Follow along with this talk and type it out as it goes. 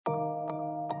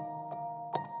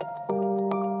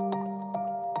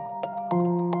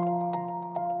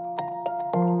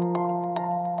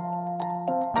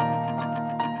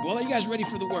Well, are you guys ready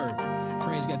for the word?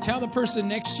 Praise God. Tell the person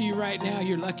next to you right now,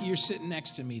 you're lucky you're sitting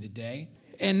next to me today.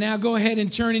 And now go ahead and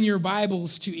turn in your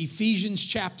Bibles to Ephesians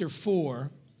chapter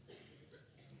 4.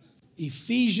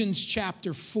 Ephesians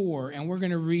chapter 4, and we're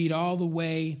going to read all the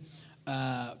way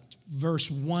verse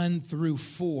 1 through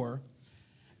 4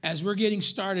 as we're getting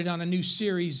started on a new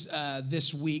series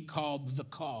this week called The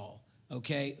Call,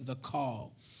 okay? The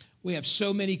Call. We have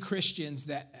so many Christians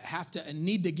that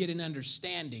need to get an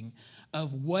understanding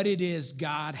of what it is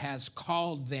God has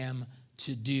called them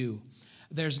to do.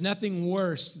 There's nothing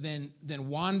worse than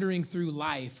wandering through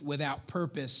life without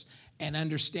purpose and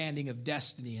understanding of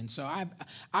destiny. And so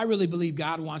I really believe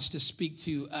God wants to speak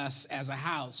to us as a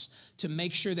house to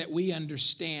make sure that we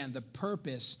understand the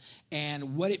purpose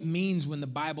and what it means when the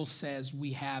Bible says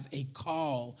we have a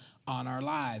call on our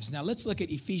lives. Now let's look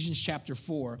at Ephesians chapter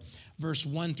 4, verse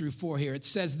 1 through 4 here. It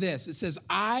says this, it says,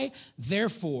 I,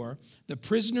 therefore, the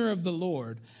prisoner of the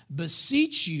Lord,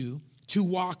 beseech you to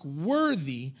walk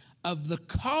worthy of the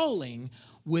calling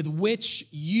with which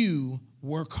you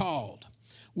were called,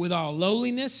 with all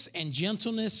lowliness and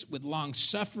gentleness, with long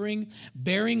suffering,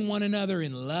 bearing one another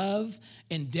in love,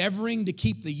 endeavoring to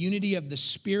keep the unity of the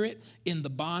Spirit in the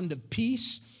bond of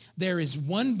peace. There is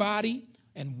one body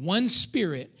and one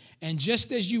Spirit, and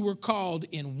just as you were called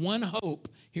in one hope,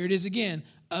 here it is again,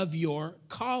 of your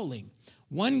calling.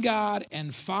 One God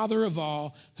and Father of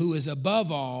all, who is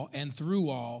above all and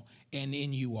through all and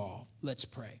in you all. Let's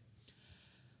pray.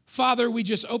 Father, we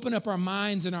just open up our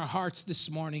minds and our hearts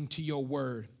this morning to your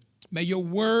word. May your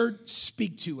word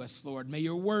speak to us, Lord. May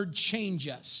your word change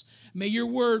us. May your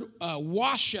word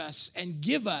wash us and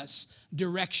give us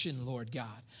direction, Lord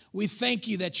God. We thank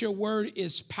you that your word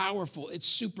is powerful, it's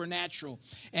supernatural,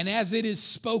 and as it is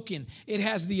spoken, it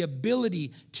has the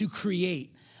ability to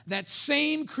create. That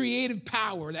same creative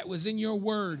power that was in your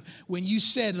word when you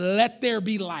said, let there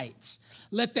be lights.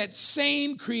 Let that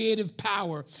same creative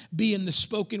power be in the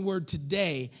spoken word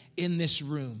today in this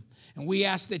room. And we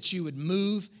ask that you would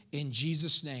move in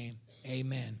Jesus' name.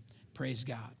 Amen. Praise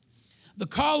God. The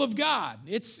call of God,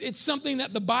 it's something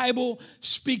that the Bible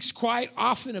speaks quite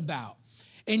often about.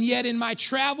 And yet in my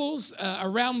travels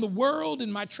around the world,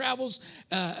 in my travels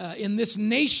in this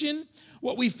nation,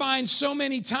 what we find so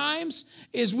many times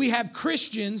is we have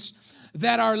Christians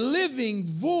that are living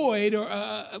void or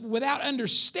without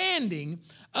understanding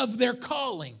of their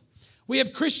calling. We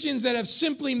have Christians that have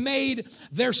simply made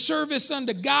their service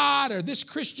unto God or this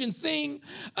Christian thing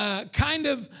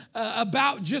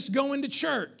about just going to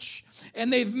church.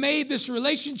 And they've made this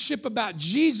relationship about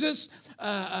Jesus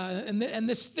and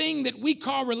this thing that we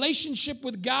call relationship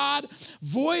with God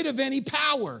void of any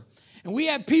power. And we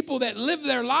have people that live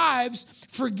their lives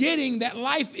forgetting that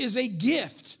life is a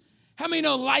gift. How many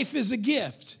know life is a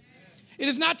gift? It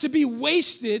is not to be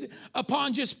wasted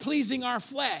upon just pleasing our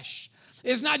flesh.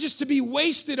 It is not just to be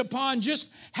wasted upon just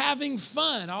having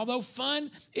fun, although fun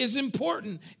is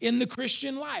important in the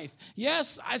Christian life.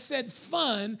 Yes, I said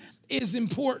fun is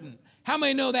important. How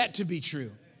many know that to be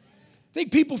true? I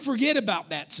think people forget about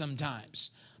that sometimes.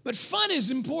 But fun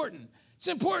is important. It's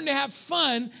important to have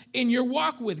fun in your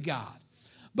walk with God.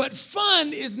 But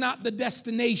fun is not the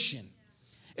destination.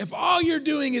 If all you're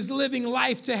doing is living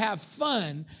life to have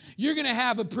fun, you're going to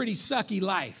have a pretty sucky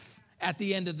life at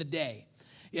the end of the day.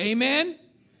 Amen?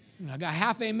 I got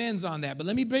half amens on that, but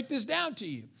let me break this down to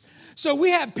you. So we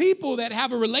have people that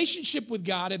have a relationship with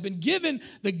God, have been given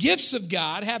the gifts of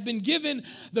God, have been given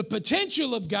the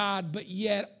potential of God, but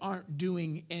yet aren't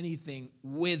doing anything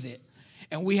with it.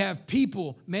 And we have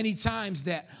people many times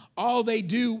that all they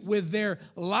do with their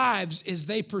lives is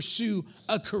they pursue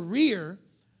a career,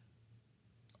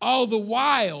 all the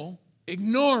while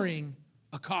ignoring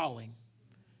a calling.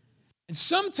 And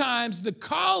sometimes the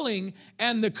calling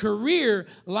and the career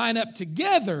line up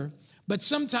together, but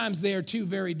sometimes they are two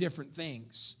very different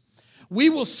things. We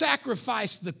will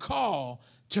sacrifice the call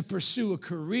to pursue a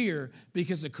career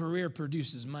because a career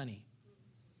produces money.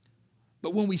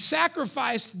 But when we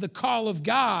sacrifice the call of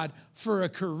God for a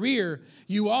career,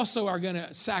 you also are going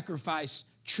to sacrifice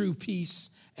true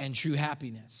peace and true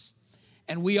happiness.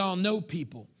 And we all know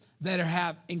people that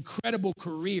have incredible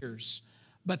careers,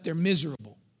 but they're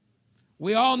miserable.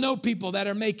 We all know people that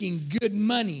are making good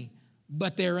money,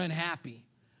 but they're unhappy.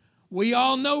 We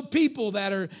all know people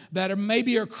that are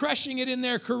maybe crushing it in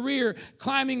their career,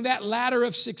 climbing that ladder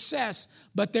of success,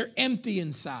 but they're empty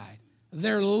inside.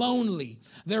 They're lonely.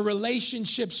 Their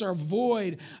relationships are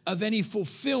void of any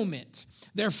fulfillment.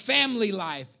 Their family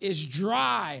life is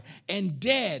dry and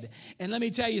dead. And let me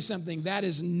tell you something, that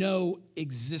is no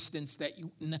existence that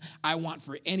I want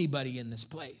for anybody in this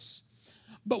place.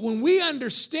 But when we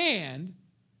understand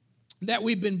that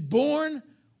we've been born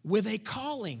with a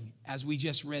calling, as we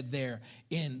just read there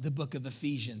in the book of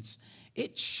Ephesians.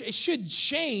 It should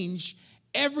change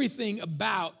everything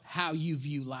about how you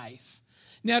view life.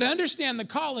 Now, to understand the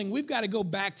calling, we've got to go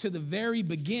back to the very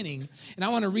beginning. And I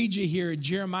want to read you here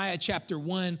Jeremiah chapter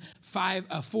 1,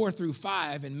 4 through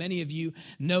 5. And many of you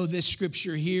know this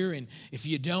scripture here. And if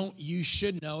you don't, you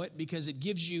should know it because it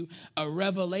gives you a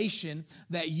revelation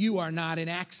that you are not an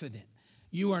accident.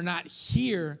 You are not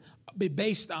here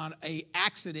based on an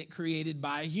accident created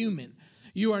by a human.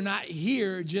 You are not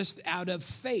here just out of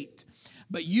fate.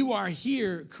 But you are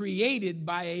here created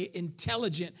by an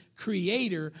intelligent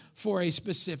creator for a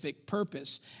specific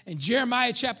purpose. And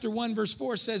Jeremiah chapter 1 verse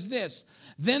 4 says this,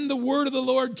 "Then the word of the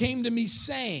Lord came to me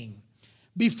saying,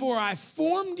 before I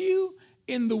formed you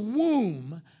in the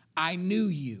womb, I knew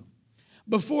you.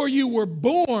 Before you were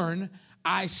born,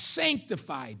 I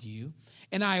sanctified you,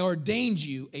 and I ordained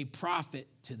you a prophet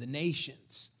to the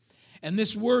nations." And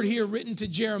this word here written to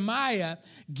Jeremiah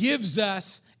gives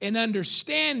us an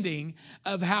understanding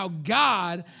of how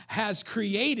God has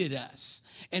created us.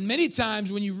 And many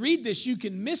times when you read this, you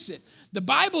can miss it. The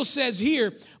Bible says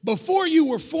here, before you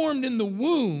were formed in the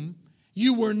womb,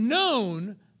 you were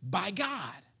known by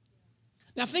God.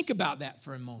 Now think about that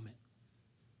for a moment.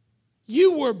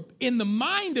 You were in the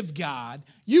mind of God.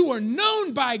 You were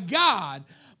known by God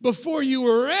before you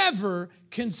were ever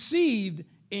conceived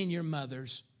in your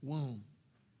mother's womb.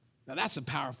 Now that's a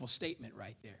powerful statement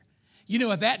right there. You know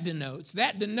what that denotes?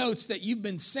 That denotes that you've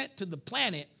been sent to the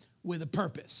planet with a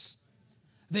purpose.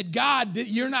 That God,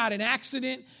 you're not an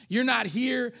accident. You're not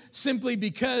here simply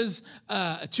because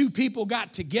two people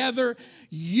got together.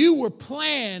 You were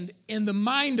planned in the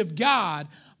mind of God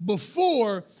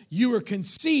before you were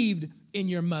conceived in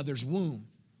your mother's womb.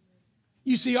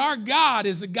 You see, our God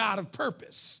is a God of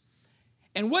purpose.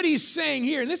 And what he's saying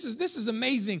here, and this is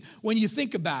amazing when you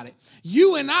think about it.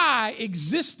 You and I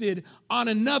existed on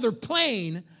another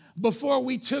plane before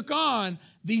we took on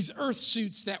these earth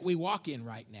suits that we walk in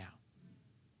right now.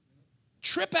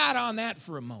 Trip out on that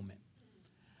for a moment.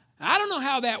 I don't know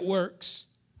how that works.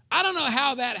 I don't know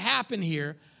how that happened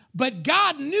here, but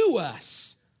God knew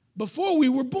us before we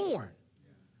were born,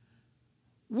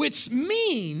 which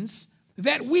means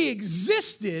that we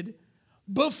existed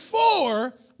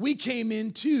before we came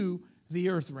into the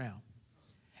earth realm.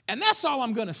 And that's all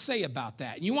I'm going to say about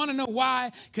that. And you want to know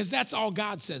why? Because that's all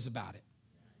God says about it.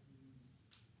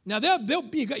 Now,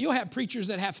 you'll have preachers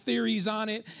that have theories on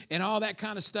it and all that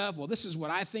kind of stuff. Well, this is what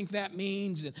I think that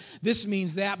means, and this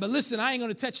means that. But listen, I ain't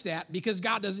going to touch that because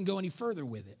God doesn't go any further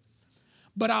with it.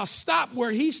 But I'll stop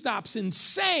where he stops in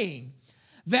saying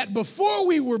that before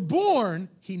we were born,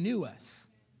 he knew us.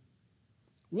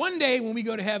 One day when we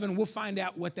go to heaven, we'll find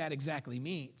out what that exactly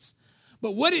means.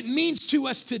 But what it means to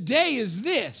us today is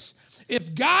this.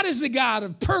 If God is a God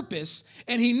of purpose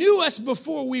and he knew us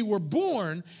before we were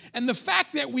born, and the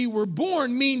fact that we were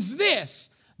born means this,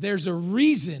 there's a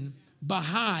reason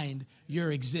behind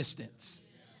your existence.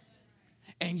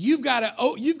 And you've got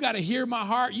to hear my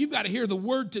heart. You've got to hear the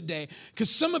word today, because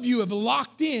some of you have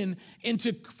locked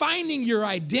into finding your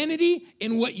identity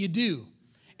in what you do.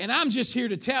 And I'm just here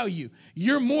to tell you,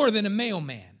 you're more than a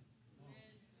mailman.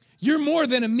 You're more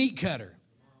than a meat cutter.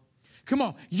 Come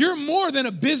on, you're more than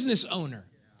a business owner.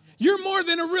 You're more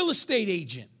than a real estate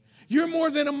agent. You're more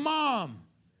than a mom.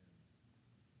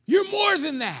 You're more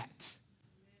than that.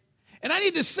 And I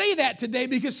need to say that today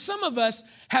because some of us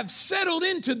have settled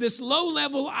into this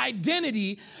low-level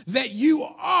identity that you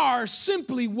are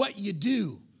simply what you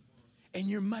do. And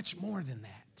you're much more than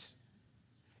that.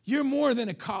 You're more than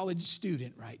a college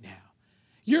student right now.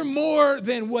 You're more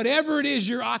than whatever it is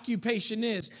your occupation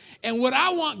is. And what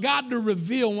I want God to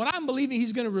reveal, what I'm believing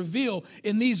he's going to reveal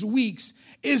in these weeks,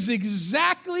 is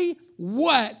exactly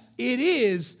what it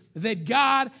is that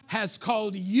God has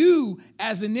called you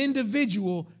as an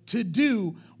individual to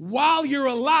do while you're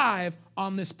alive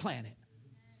on this planet.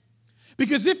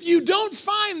 Because if you don't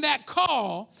find that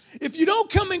call, if you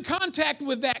don't come in contact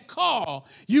with that call,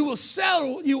 you will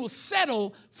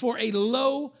settle for a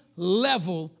low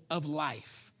level of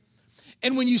life.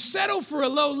 And when you settle for a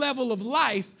low level of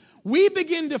life, we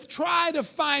begin to try to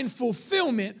find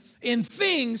fulfillment in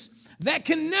things that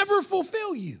can never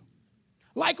fulfill you,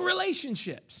 like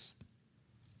relationships.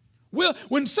 Well,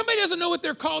 when somebody doesn't know what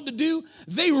they're called to do,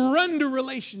 they run to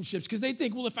relationships because they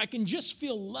think, well, if I can just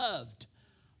feel loved,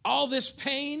 all this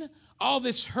pain, all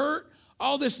this hurt,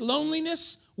 all this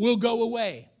loneliness will go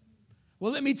away.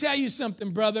 Well, let me tell you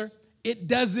something, brother. It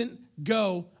doesn't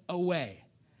go away.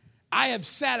 I have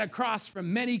sat across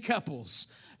from many couples,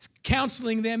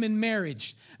 counseling them in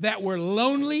marriage, that were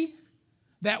lonely,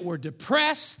 that were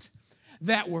depressed,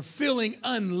 that were feeling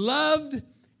unloved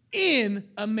in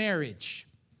a marriage.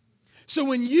 So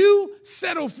when you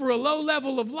settle for a low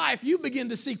level of life, you begin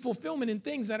to seek fulfillment in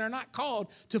things that are not called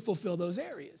to fulfill those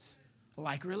areas,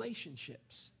 like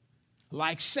relationships,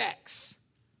 like sex,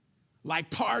 like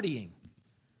partying,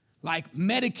 like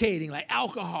medicating, like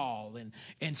alcohol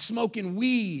and smoking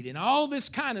weed and all this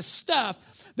kind of stuff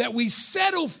that we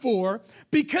settle for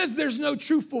because there's no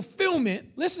true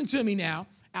fulfillment, listen to me now,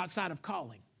 outside of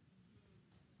calling.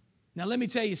 Now, let me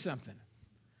tell you something.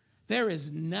 There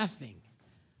is nothing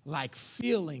like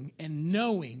feeling and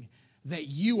knowing that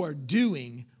you are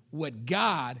doing what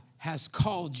God has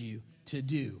called you to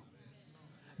do.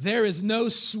 There is no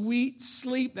sweet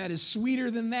sleep that is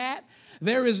sweeter than that.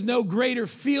 There is no greater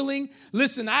feeling.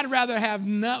 Listen, I'd rather have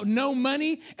no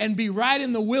money and be right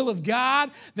in the will of God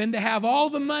than to have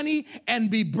all the money and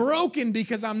be broken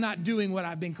because I'm not doing what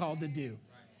I've been called to do.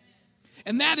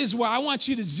 And that is why I want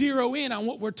you to zero in on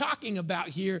what we're talking about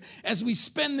here as we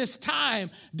spend this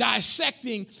time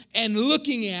dissecting and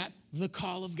looking at the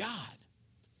call of God.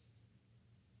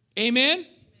 Amen?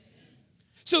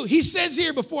 So he says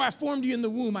here, before I formed you in the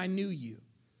womb, I knew you.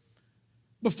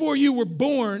 Before you were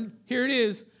born, here it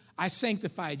is, I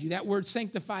sanctified you. That word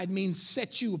sanctified means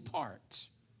set you apart.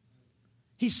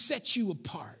 He set you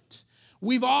apart.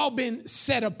 We've all been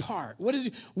set apart.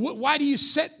 Why do you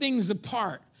set things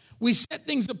apart? We set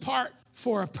things apart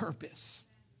for a purpose.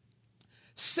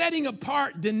 Setting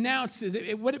apart denounces,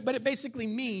 what it basically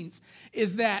means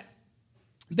is that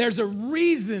there's a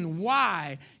reason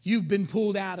why you've been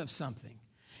pulled out of something.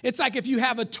 It's like if you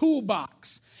have a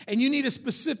toolbox and you need a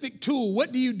specific tool,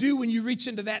 what do you do when you reach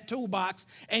into that toolbox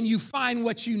and you find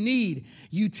what you need?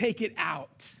 You take it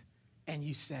out and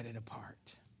you set it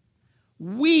apart.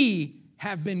 We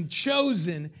have been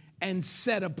chosen and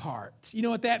set apart. You know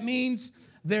what that means?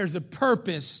 There's a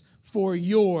purpose for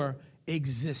your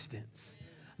existence.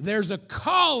 There's a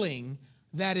calling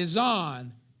that is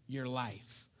on your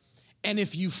life. And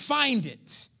if you find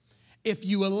it, if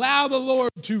you allow the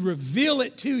Lord to reveal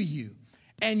it to you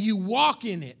and you walk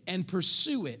in it and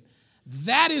pursue it,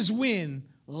 that is when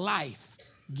life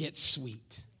gets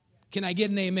sweet. Can I get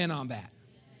an amen on that?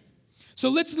 So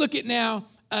let's look at now,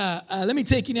 let me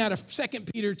take you now to 2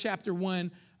 Peter chapter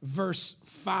 1, verse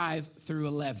 5 through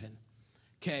 11.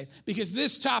 Okay, because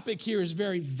this topic here is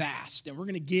very vast, and we're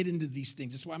going to get into these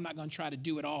things. That's why I'm not going to try to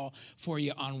do it all for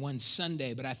you on one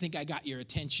Sunday, but I think I got your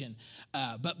attention.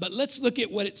 But let's look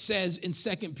at what it says in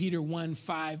 2 Peter 1,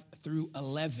 5 through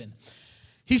 11.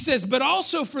 He says, but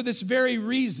also for this very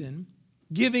reason,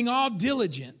 giving all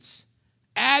diligence,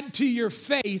 add to your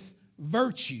faith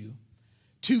virtue,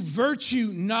 to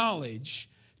virtue knowledge,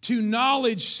 to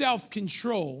knowledge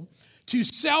self-control, to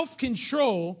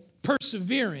self-control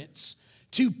perseverance,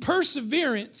 to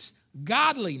perseverance,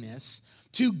 godliness,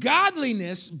 to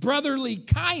godliness, brotherly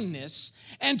kindness,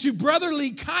 and to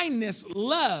brotherly kindness,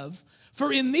 love.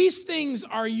 For in these things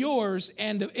are yours,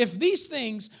 and if these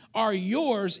things are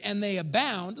yours and they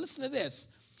abound, listen to this,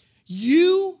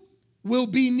 you will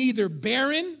be neither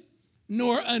barren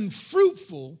nor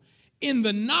unfruitful in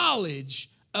the knowledge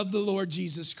of the Lord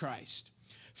Jesus Christ.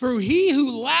 For he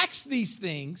who lacks these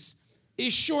things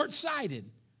is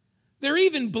short-sighted. They're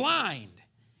even blind,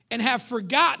 and have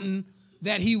forgotten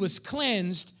that he was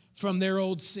cleansed from their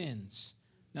old sins.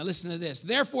 Now listen to this.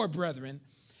 Therefore, brethren,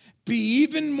 be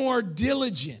even more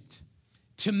diligent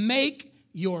to make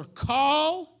your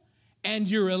call and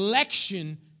your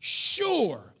election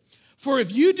sure. For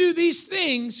if you do these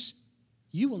things,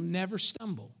 you will never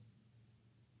stumble.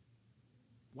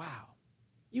 Wow.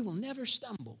 You will never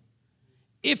stumble.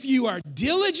 If you are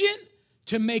diligent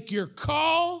to make your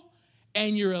call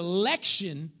and your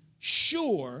election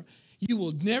sure, you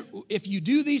will never, if you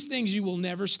do these things, you will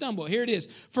never stumble. Here it is.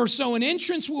 For so an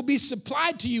entrance will be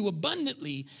supplied to you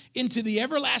abundantly into the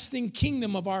everlasting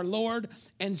kingdom of our Lord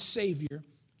and Savior,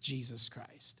 Jesus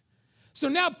Christ. So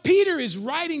now Peter is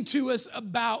writing to us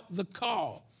about the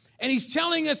call. And he's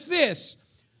telling us this,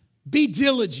 be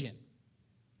diligent.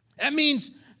 That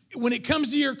means when it comes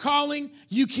to your calling,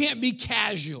 you can't be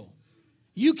casual.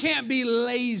 You can't be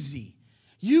lazy.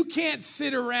 You can't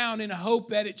sit around and hope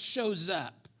that it shows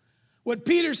up. What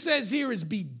Peter says here is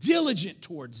be diligent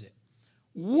towards it.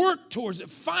 Work towards it.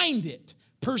 Find it.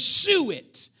 Pursue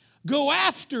it. Go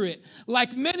after it.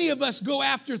 Like many of us go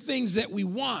after things that we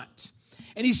want.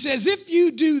 And he says, if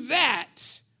you do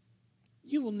that,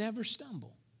 you will never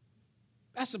stumble.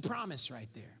 That's a promise right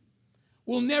there.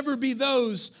 We'll never be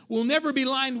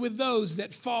lined with those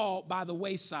that fall by the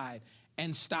wayside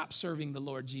and stop serving the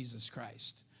Lord Jesus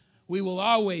Christ. We will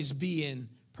always be in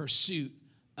pursuit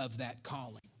of that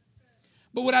calling.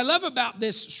 But what I love about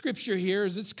this scripture here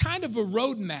is it's kind of a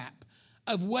roadmap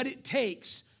of what it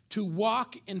takes to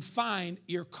walk and find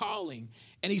your calling.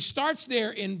 And he starts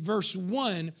there in verse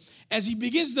 1 as he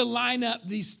begins to line up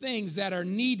these things that are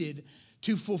needed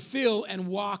to fulfill and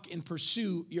walk and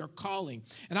pursue your calling.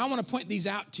 And I want to point these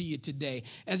out to you today.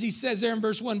 As he says there in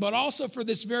verse 1, but also for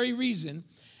this very reason,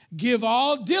 give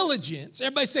all diligence.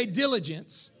 Everybody say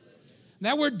diligence.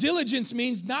 That word diligence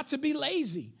means not to be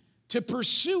lazy, to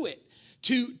pursue it,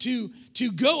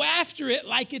 to go after it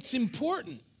like it's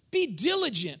important. Be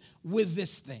diligent with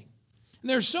this thing. And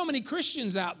there are so many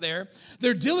Christians out there,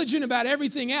 they're diligent about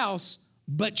everything else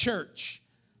but church.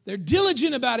 They're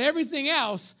diligent about everything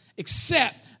else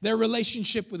except their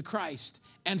relationship with Christ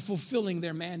and fulfilling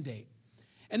their mandate.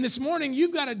 And this morning,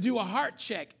 you've got to do a heart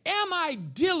check. Am I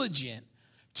diligent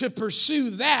to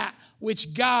pursue that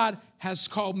which God has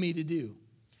called me to do?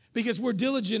 Because we're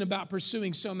diligent about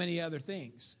pursuing so many other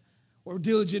things. We're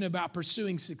diligent about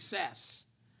pursuing success.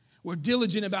 We're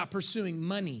diligent about pursuing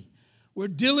money. We're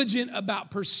diligent about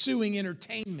pursuing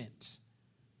entertainment.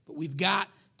 But we've got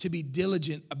to be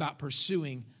diligent about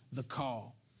pursuing the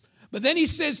call. But then he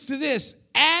says to this,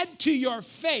 add to your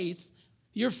faith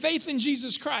in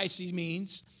Jesus Christ, he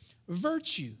means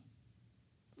virtue.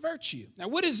 Virtue. Now,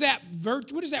 what does that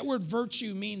word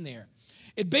virtue mean there?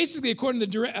 It basically, according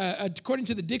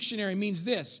to the dictionary, means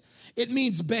this. It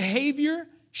means behavior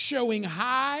showing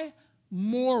high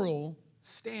moral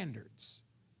standards.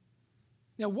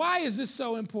 Now, why is this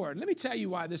so important? Let me tell you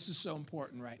why this is so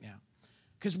important right now.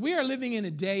 Because we are living in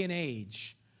a day and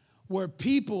age where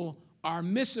people are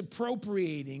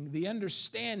misappropriating the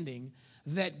understanding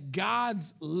that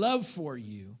God's love for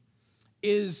you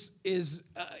is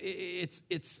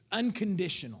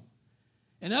unconditional.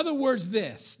 In other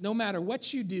words, no matter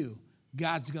what you do,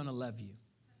 God's going to love you.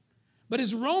 But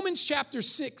as Romans chapter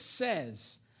 6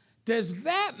 says, does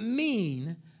that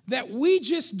mean that we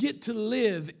just get to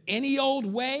live any old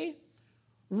way?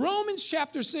 Romans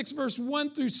chapter 6, verse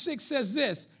 1 through 6 says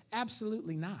this,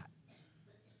 absolutely not.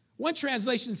 One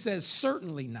translation says,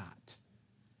 certainly not,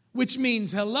 which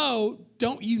means, hello,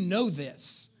 don't you know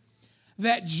this?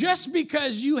 That just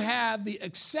because you have the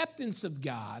acceptance of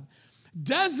God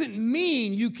doesn't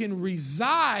mean you can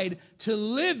reside to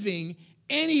living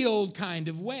any old kind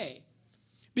of way.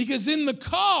 Because in the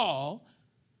call,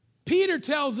 Peter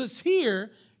tells us here,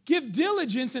 give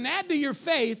diligence and add to your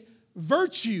faith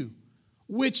virtue,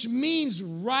 which means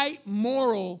right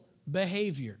moral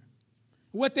behavior.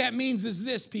 What that means is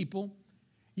this, people.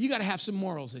 You got to have some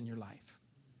morals in your life.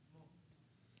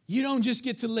 You don't just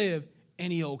get to live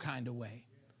any old kind of way.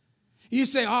 You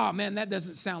say, oh, man, that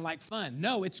doesn't sound like fun.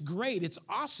 No, it's great. It's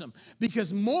awesome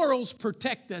because morals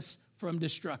protect us from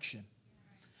destruction.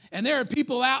 And there are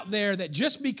people out there that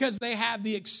just because they have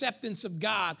the acceptance of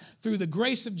God through the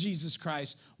grace of Jesus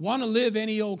Christ want to live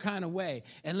any old kind of way.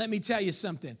 And let me tell you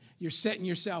something. You're setting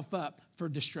yourself up for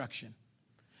destruction.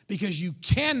 Because you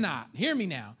cannot, hear me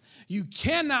now, you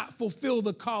cannot fulfill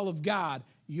the call of God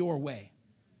your way.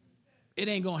 It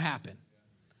ain't going to happen.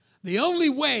 The only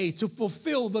way to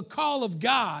fulfill the call of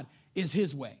God is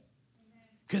his way.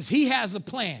 Because he has a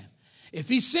plan. If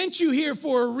he sent you here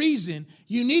for a reason,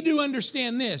 you need to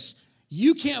understand this.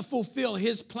 You can't fulfill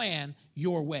his plan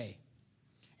your way.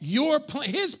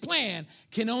 His plan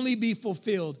can only be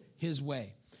fulfilled his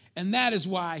way. And that is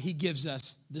why he gives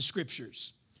us the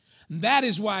scriptures. That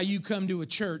is why you come to a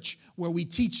church where we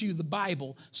teach you the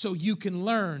Bible so you can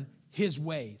learn his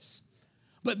ways.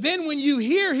 But then when you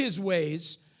hear his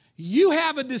ways, you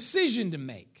have a decision to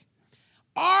make.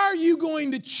 Are you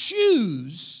going to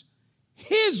choose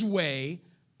his way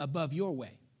above your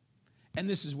way? And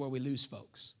this is where we lose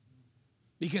folks.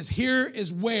 Because here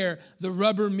is where the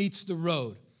rubber meets the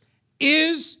road.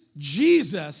 Is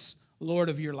Jesus Lord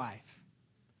of your life?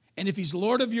 And if he's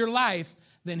Lord of your life,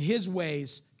 then his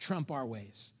ways trump our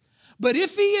ways. But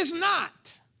if he is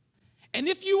not, and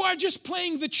if you are just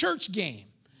playing the church game,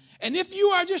 and if you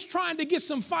are just trying to get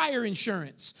some fire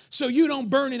insurance so you don't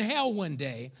burn in hell one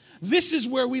day, this is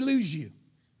where we lose you.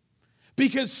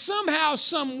 Because somehow,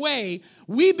 some way,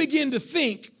 we begin to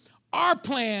think our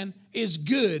plan is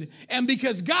good, and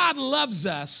because God loves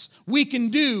us, we can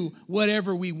do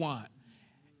whatever we want.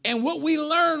 And what we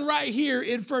learn right here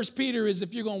in 1 Peter is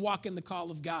if you're going to walk in the call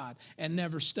of God and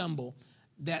never stumble,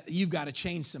 that you've got to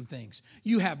change some things.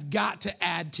 You have got to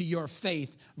add to your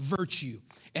faith virtue.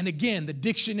 And again, the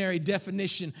dictionary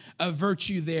definition of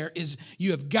virtue there is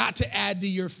you have got to add to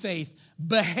your faith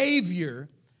behavior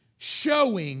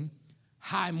showing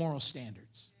high moral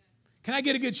standards. Can I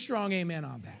get a good strong amen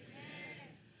on that?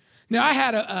 Now, I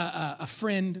had a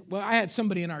friend, I had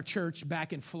somebody in our church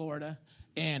back in Florida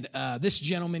And this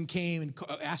gentleman came and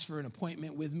asked for an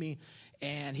appointment with me.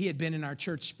 And he had been in our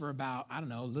church for about, I don't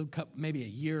know, maybe a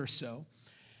year or so.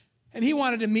 And he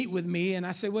wanted to meet with me. And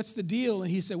I said, what's the deal?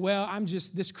 And he said, well,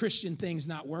 this Christian thing's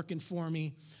not working for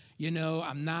me.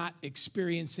 I'm not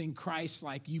experiencing Christ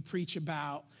like you preach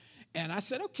about. And I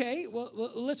said, okay, well,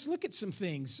 let's look at some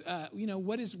things.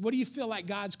 What do you feel like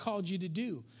God's called you to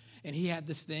do? And he had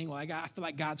this thing, I feel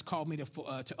like God's called me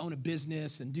to own a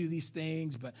business and do these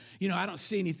things, but, I don't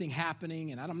see anything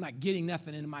happening, and I'm not getting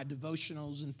nothing into my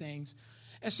devotionals and things.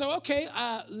 And so, okay,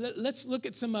 let's look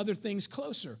at some other things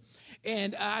closer.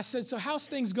 And I said, so how's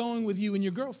things going with you and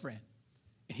your girlfriend?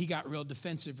 And he got real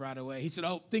defensive right away. He said,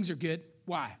 oh, things are good.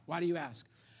 Why? Why do you ask?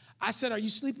 I said, are you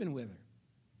sleeping with her?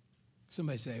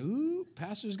 Somebody say, ooh,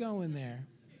 pastor's going there.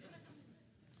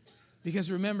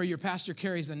 Because remember, your pastor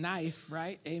carries a knife,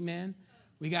 right? Amen.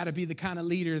 We got to be the kind of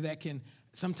leader that can,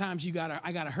 sometimes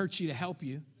I got to hurt you to help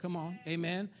you. Come on.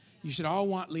 Amen. You should all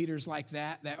want leaders like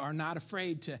that are not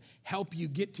afraid to help you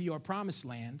get to your promised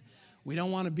land. We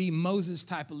don't want to be Moses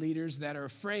type of leaders that are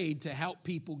afraid to help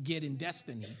people get in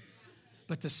destiny.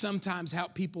 But to sometimes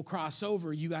help people cross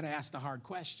over, you got to ask the hard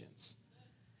questions.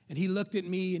 And he looked at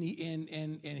me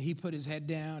and he put his head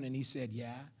down and he said,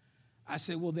 yeah. I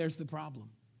said, well, there's the problem.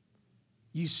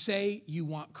 You say you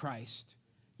want Christ.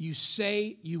 You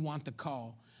say you want the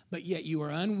call, but yet you are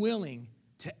unwilling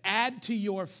to add to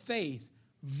your faith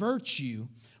virtue,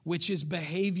 which is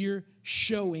behavior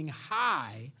showing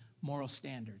high moral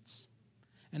standards.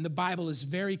 And the Bible is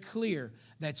very clear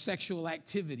that sexual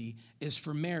activity is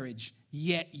for marriage,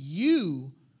 yet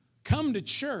you come to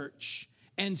church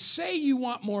and say you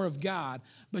want more of God,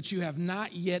 but you have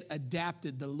not yet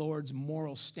adapted the Lord's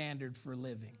moral standard for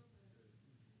living.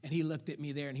 And he looked at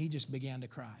me there and he just began to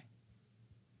cry.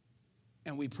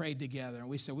 And we prayed together and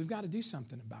we said, we've got to do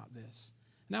something about this.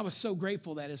 And I was so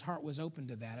grateful that his heart was open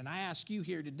to that. And I ask you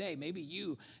here today, maybe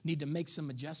you need to make some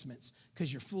adjustments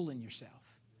because you're fooling yourself.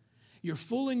 You're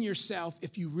fooling yourself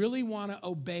if you really want to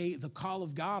obey the call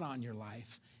of God on your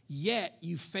life, yet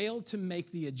you fail to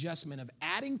make the adjustment of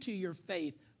adding to your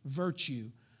faith virtue,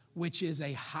 which is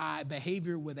a high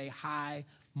behavior with a high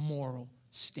moral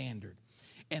standard.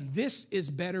 And this is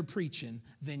better preaching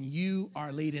than you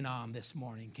are leading on this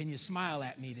morning. Can you smile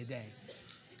at me today?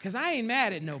 Because I ain't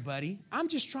mad at nobody. I'm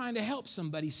just trying to help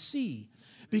somebody see.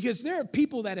 Because there are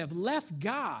people that have left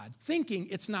God thinking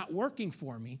it's not working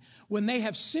for me when they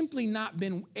have simply not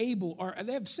been able, or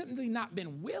they have simply not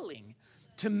been willing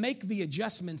to make the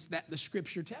adjustments that the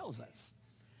Scripture tells us.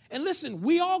 And listen,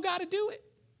 we all got to do it.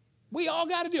 We all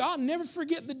got to do it. I'll never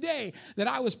forget the day that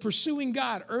I was pursuing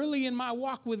God early in my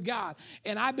walk with God,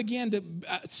 and I began to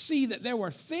see that there were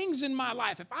things in my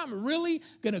life. If I'm really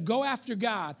going to go after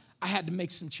God, I had to make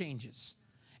some changes.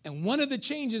 And one of the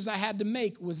changes I had to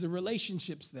make was the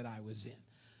relationships that I was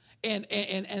in.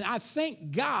 And I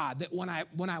thank God that when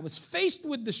I was faced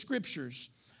with the Scriptures,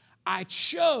 I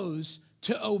chose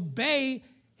to obey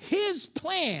His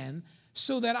plan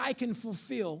so that I can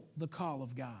fulfill the call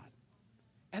of God.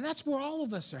 And that's where all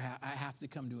of us have to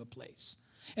come to a place.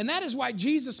 And that is why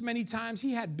Jesus, many times,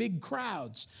 he had big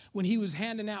crowds when he was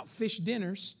handing out fish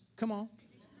dinners. Come on.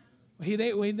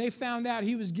 When they found out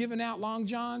he was giving out Long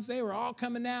Johns, they were all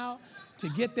coming out to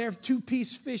get their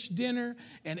 2-piece fish dinner,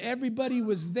 and everybody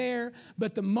was there.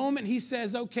 But the moment he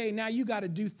says, okay, now you got to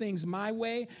do things my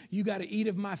way, you got to eat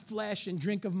of my flesh and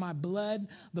drink of my blood,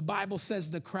 the Bible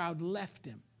says the crowd left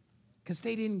him because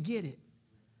they didn't get it.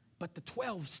 But the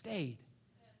 12 stayed.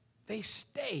 They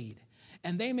stayed,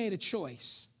 and they made a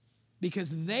choice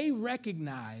because they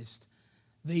recognized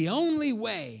the only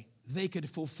way they could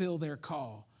fulfill their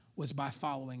call was by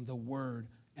following the word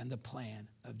and the plan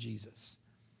of Jesus.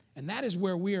 And that is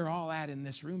where we are all at in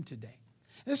this room today.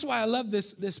 And this is why I love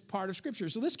this part of Scripture.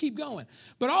 So let's keep going.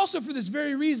 But also for this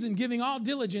very reason, giving all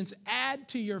diligence, add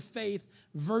to your faith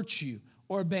virtue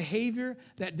or behavior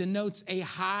that denotes a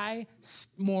high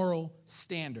moral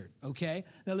standard, okay?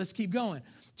 Now let's keep going.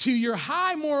 To your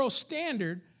high moral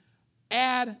standard,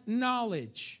 add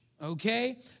knowledge,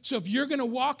 okay? So if you're going to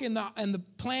walk in the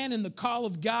plan and the call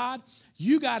of God,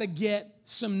 you got to get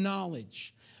some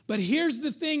knowledge. But here's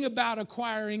the thing about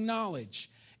acquiring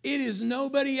knowledge. It is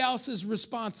nobody else's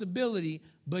responsibility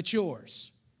but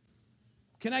yours.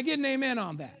 Can I get an amen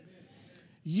on that?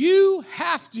 You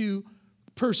have to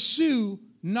pursue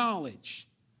knowledge.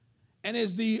 And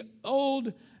as the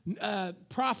old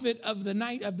prophet of the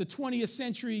 20th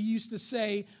century used to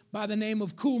say by the name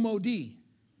of Kool Moe Dee,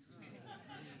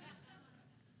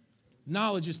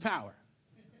 knowledge is power.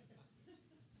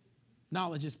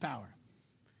 Knowledge is power.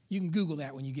 You can Google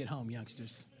that when you get home,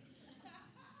 youngsters.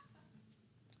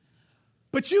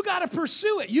 But you got to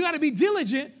pursue it. You got to be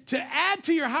diligent to add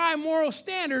to your high moral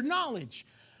standard knowledge,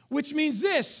 which means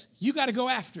this: you got to go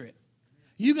after it.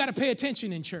 You got to pay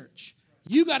attention in church.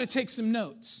 You got to take some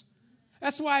notes.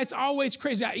 That's why it's always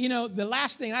crazy. The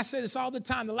last thing, I say this all the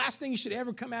time, the last thing you should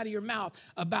ever come out of your mouth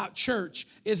about church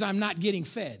is I'm not getting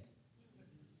fed.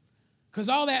 Because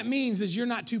all that means is you're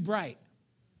not too bright.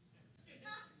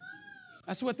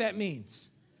 That's what that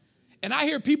means. And I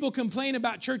hear people complain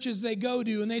about churches they go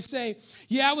to, and they say,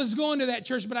 yeah, I was going to that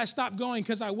church, but I stopped going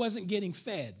because I wasn't getting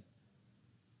fed.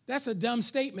 That's a dumb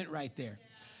statement right there.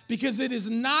 Because it is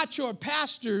not your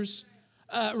pastor's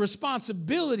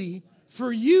responsibility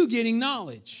for you getting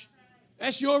knowledge.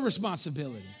 That's your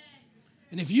responsibility.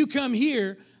 And if you come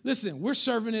here, listen, we're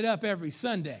serving it up every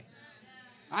Sunday.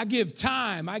 I give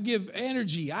time, I give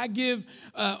energy, I get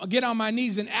on my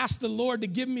knees and ask the Lord to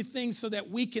give me things so that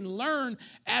we can learn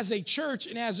as a church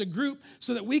and as a group,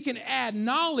 so that we can add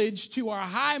knowledge to our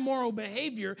high moral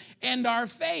behavior and our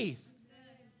faith.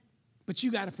 But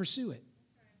you got to pursue it.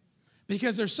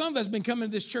 Because there's some of us been coming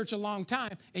to this church a long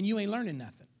time and you ain't learning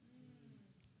nothing.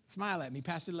 Smile at me,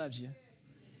 Pastor loves you.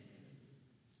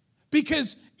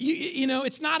 Because,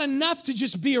 it's not enough to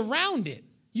just be around it.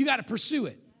 You got to pursue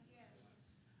it.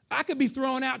 I could be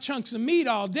throwing out chunks of meat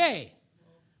all day,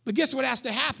 but guess what has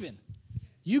to happen?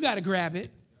 You got to grab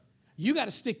it. You got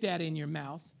to stick that in your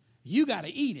mouth. You got to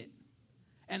eat it.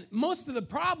 And most of the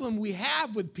problem we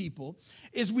have with people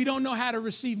is we don't know how to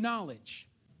receive knowledge.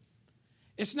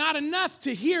 It's not enough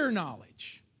to hear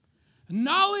knowledge.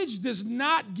 Knowledge does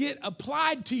not get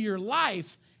applied to your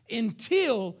life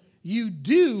until you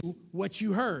do what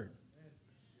you heard.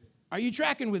 Are you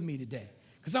tracking with me today?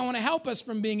 Because I want to help us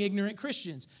from being ignorant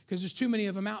Christians, because there's too many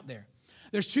of them out there.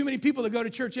 There's too many people that go to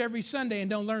church every Sunday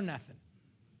and don't learn nothing.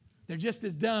 They're just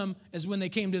as dumb as when they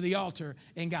came to the altar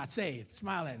and got saved.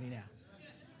 Smile at me now.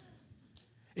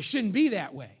 It shouldn't be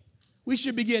that way. We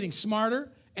should be getting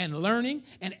smarter and learning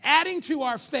and adding to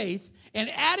our faith and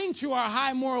adding to our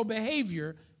high moral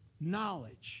behavior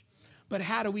knowledge. But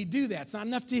how do we do that? It's not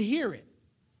enough to hear it.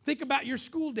 Think about your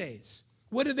school days.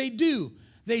 What do?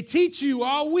 They teach you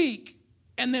all week,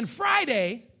 and then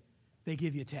Friday, they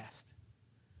give you a test.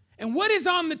 And what is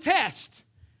on the test?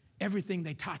 Everything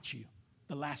they taught you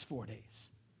the last 4 days.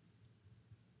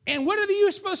 And what are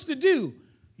you supposed to do?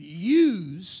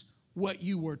 Use what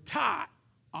you were taught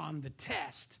on the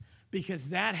test,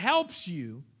 because that helps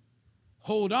you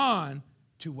hold on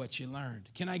to what you learned.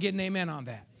 Can I get an amen on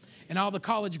that? And all the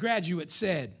college graduates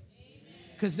said,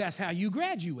 because that's how you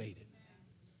graduated.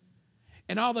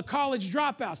 And all the college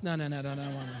dropouts, no.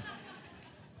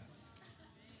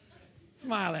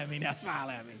 Smile at me now, smile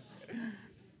at me.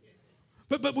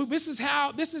 But this is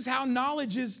how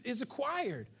knowledge is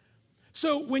acquired.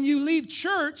 So when you leave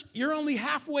church, you're only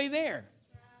halfway there.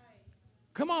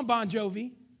 Come on, Bon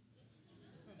Jovi.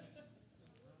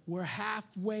 We're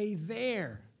halfway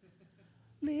there.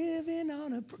 Living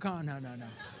on a... Oh, no.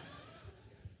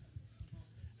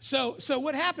 So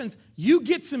what happens? You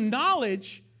get some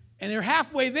knowledge, and they're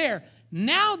halfway there.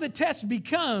 Now the test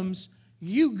becomes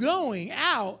you going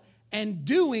out and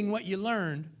doing what you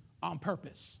learned on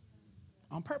purpose.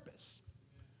 On purpose.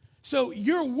 So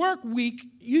your work week,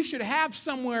 you should have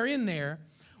somewhere in there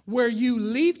where you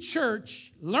leave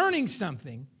church learning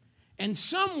something, and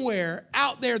somewhere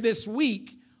out there this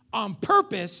week, on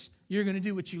purpose, you're going to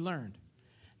do what you learned.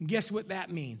 And guess what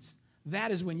that means?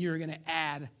 That is when you're going to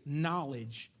add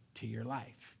knowledge to your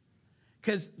life.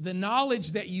 Because the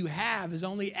knowledge that you have is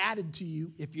only added to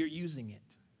you if you're using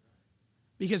it.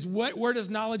 Because where does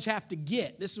knowledge have to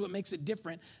get? This is what makes it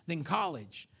different than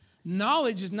college.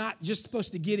 Knowledge is not just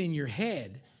supposed to get in your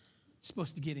head. It's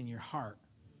supposed to get in your heart.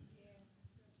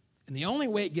 And the only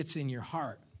way it gets in your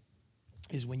heart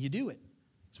is when you do it.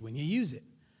 It's when you use it.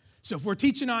 So if we're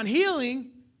teaching on healing,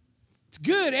 it's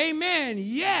good. Amen.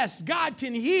 Yes, God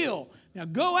can heal. Now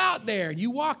go out there and you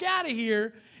walk out of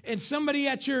here and somebody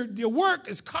at your work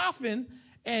is coughing,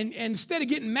 and instead of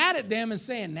getting mad at them and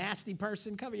saying, nasty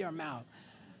person, cover your mouth.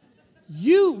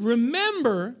 You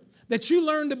remember that you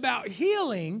learned about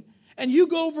healing, and you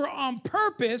go over on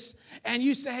purpose and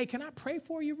you say, hey, can I pray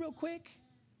for you real quick?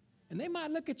 And they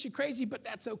might look at you crazy, but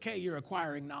that's okay. You're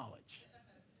acquiring knowledge.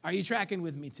 Are you tracking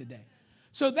with me today?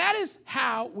 So that is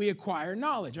how we acquire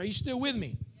knowledge. Are you still with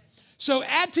me? So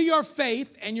add to your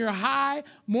faith and your high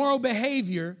moral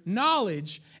behavior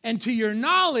knowledge, and to your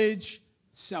knowledge,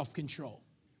 self-control.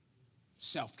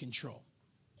 Self-control.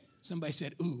 Somebody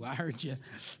said, ooh, I heard you.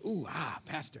 Ooh,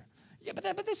 pastor. Yeah, but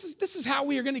this is how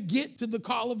we are going to get to the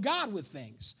call of God with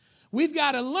things. We've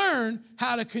got to learn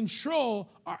how to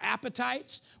control our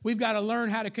appetites. We've got to learn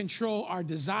how to control our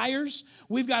desires.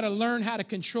 We've got to learn how to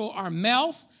control our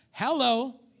mouth.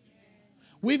 Hello.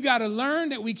 We've got to learn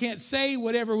that we can't say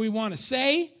whatever we want to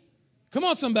say. Come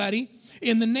on, somebody.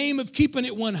 In the name of keeping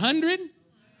it 100.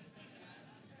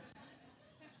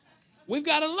 We've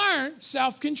got to learn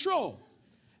self-control.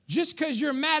 Just because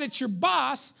you're mad at your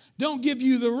boss, don't give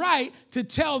you the right to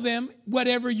tell them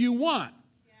whatever you want.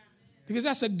 Because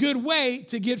that's a good way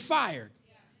to get fired.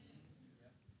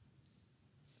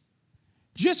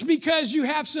 Just because you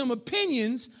have some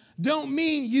opinions don't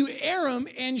mean you air them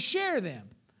and share them.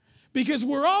 Because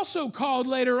we're also called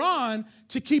later on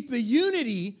to keep the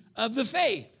unity of the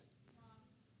faith.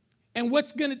 And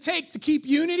what's going to take to keep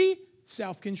unity?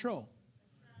 Self-control.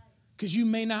 Because you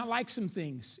may not like some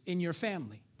things in your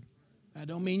family. I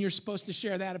don't mean you're supposed to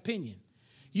share that opinion.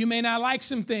 You may not like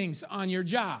some things on your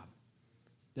job.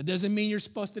 That doesn't mean you're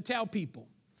supposed to tell people.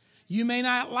 You may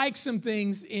not like some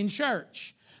things in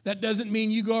church. That doesn't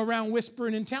mean you go around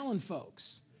whispering and telling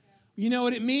folks. You know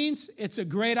what it means? It's a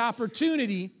great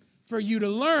opportunity for you to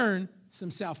learn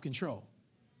some self-control.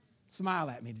 Smile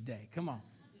at me today. Come on.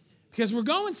 Because we're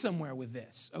going somewhere with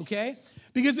this, okay?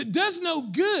 Because it does no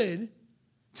good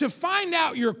to find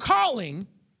out your calling,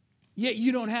 yet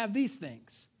you don't have these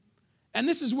things. And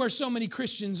this is where so many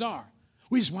Christians are.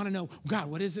 We just want to know, God,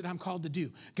 what is it I'm called to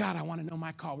do? God, I want to know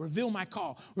my call. Reveal my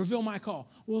call. Reveal my call.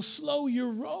 Well, slow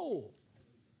your roll.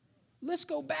 Let's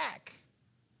go back.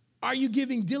 Are you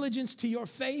giving diligence to your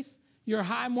faith, your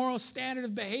high moral standard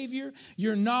of behavior,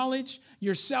 your knowledge,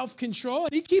 your self-control?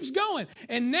 And he keeps going.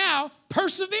 And now,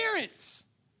 perseverance,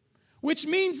 which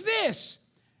means this.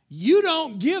 You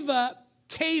don't give up,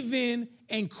 cave in,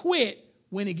 and quit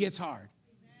when it gets hard.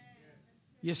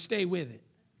 You stay with it.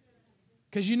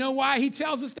 Because you know why he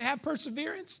tells us to have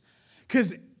perseverance?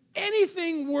 Because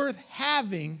anything worth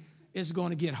having is going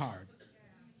to get hard.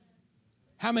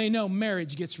 How many know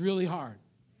marriage gets really hard?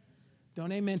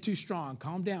 Don't amen too strong.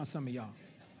 Calm down, some of y'all.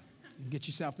 You get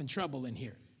yourself in trouble in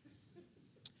here.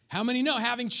 How many know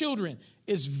having children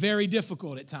is very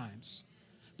difficult at times?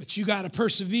 But you got to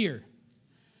persevere.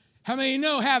 How many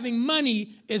know having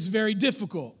money is very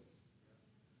difficult?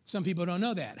 Some people don't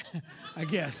know that, I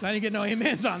guess. I didn't get no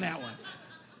amens on that one.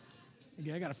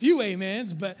 I got a few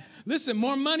amens, but listen,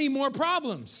 more money, more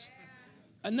problems.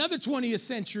 Another 20th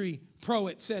century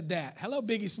poet said that. Hello,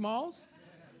 Biggie Smalls.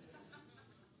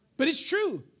 But it's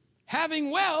true.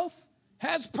 Having wealth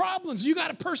has problems. You got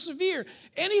to persevere.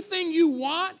 Anything you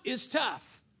want is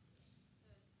tough.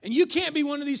 And you can't be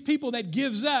one of these people that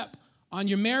gives up on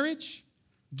your marriage,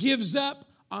 gives up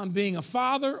on being a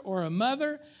father or a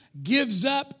mother, gives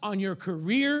up on your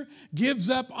career, gives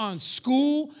up on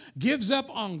school, gives up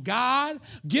on God,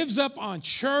 gives up on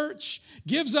church,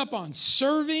 gives up on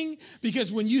serving,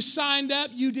 because when you signed up,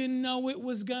 you didn't know it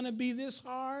was going to be this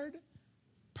hard.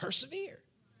 Persevere.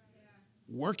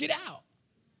 Work it out.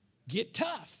 Get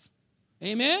tough.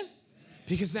 Amen?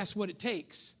 Because that's what it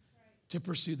takes to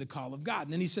pursue the call of God.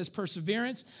 And then he says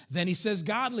perseverance, then he says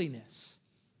godliness.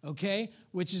 Okay,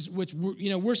 which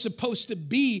we're supposed to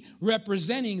be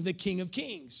representing the King of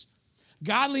Kings.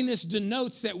 Godliness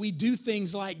denotes that we do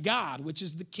things like God, which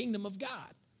is the kingdom of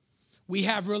God. We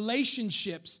have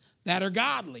relationships that are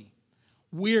godly.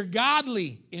 We're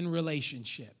godly in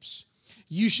relationships.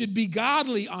 You should be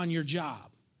godly on your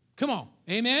job. Come on,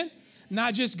 amen?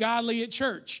 Not just godly at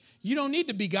church. You don't need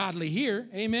to be godly here,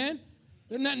 amen?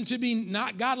 There's nothing to be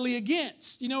not godly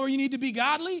against. You know where you need to be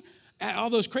godly?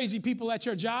 All those crazy people at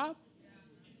your job,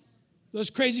 those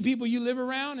crazy people you live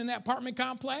around in that apartment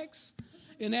complex,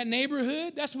 in that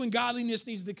neighborhood, that's when godliness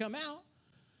needs to come out.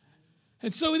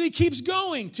 And so he keeps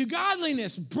going to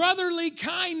godliness, brotherly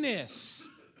kindness,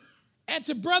 and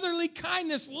to brotherly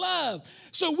kindness, love.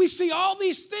 So we see all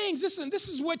these things. Listen, this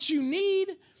is what you need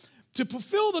to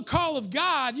fulfill the call of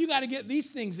God. You got to get these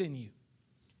things in you.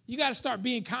 You got to start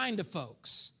being kind to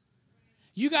folks.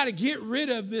 You got to get rid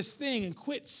of this thing and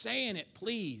quit saying it,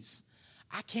 please.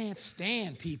 I can't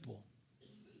stand people.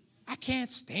 I can't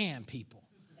stand people.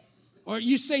 Or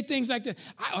you say things like that.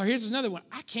 Or here's another one.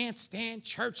 I can't stand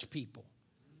church people.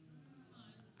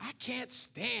 I can't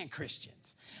stand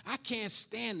Christians. I can't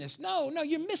stand this. No,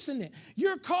 you're missing it.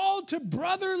 You're called to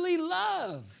brotherly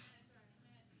love.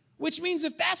 Which means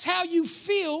if that's how you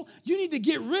feel, you need to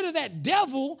get rid of that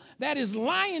devil that is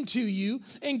lying to you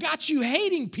and got you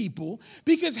hating people,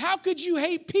 because how could you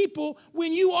hate people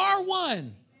when you are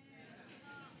one?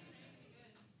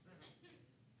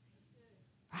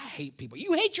 I hate people.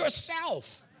 You hate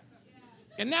yourself.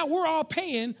 And now we're all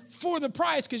paying for the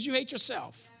price because you hate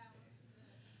yourself.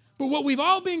 But what we've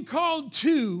all been called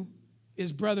to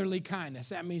is brotherly kindness.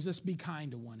 That means let's be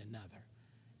kind to one another.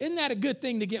 Isn't that a good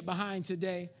thing to get behind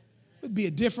today? It would be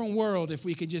a different world if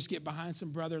we could just get behind some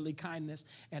brotherly kindness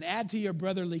and add to your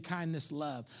brotherly kindness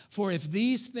love. For if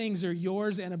these things are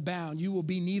yours and abound, you will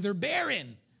be neither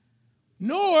barren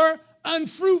nor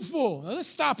unfruitful. Now let's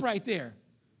stop right there.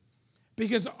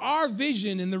 Because our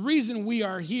vision and the reason we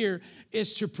are here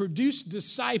is to produce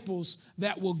disciples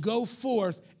that will go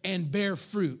forth and bear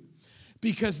fruit.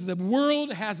 Because the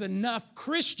world has enough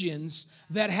Christians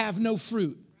that have no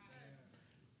fruit.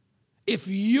 If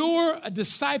you're a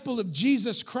disciple of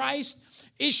Jesus Christ,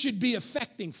 it should be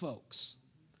affecting folks.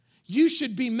 You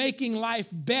should be making life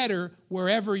better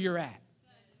wherever you're at.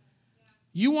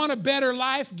 You want a better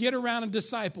life? Get around a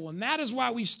disciple. And that is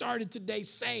why we started today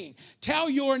saying, tell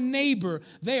your neighbor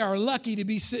they are lucky to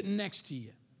be sitting next to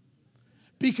you.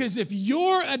 Because if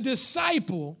you're a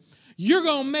disciple, you're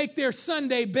going to make their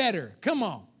Sunday better. Come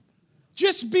on.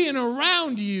 Just being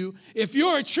around you, if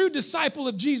you're a true disciple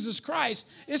of Jesus Christ,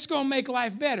 it's going to make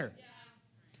life better.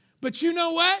 But you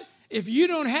know what? If you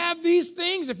don't have these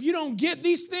things, if you don't get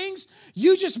these things,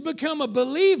 you just become a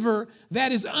believer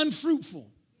that is unfruitful.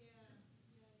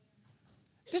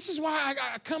 This is why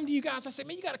I come to you guys. I say,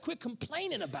 man, you got to quit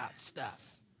complaining about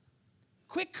stuff.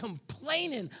 Quit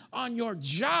complaining on your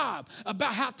job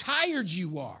about how tired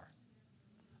you are.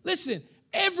 Listen,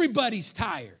 everybody's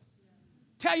tired.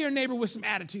 Tell your neighbor with some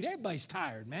attitude, everybody's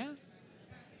tired, man.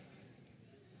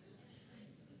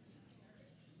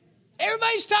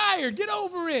 Everybody's tired. Get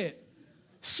over it.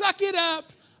 Suck it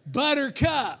up,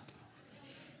 buttercup.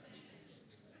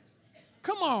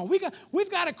 Come on,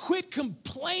 we've got to quit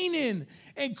complaining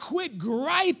and quit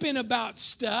griping about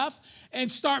stuff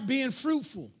and start being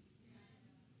fruitful.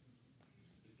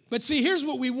 But see, here's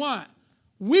what we want.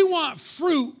 We want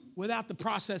fruit without the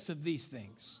process of these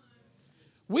things.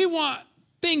 We want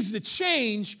things to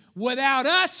change without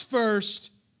us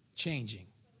first changing.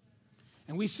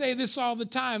 And we say this all the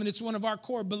time, and it's one of our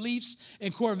core beliefs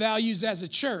and core values as a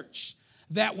church,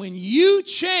 that when you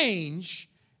change,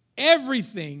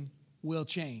 everything will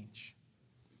change.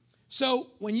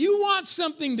 So when you want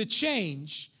something to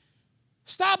change,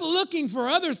 stop looking for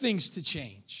other things to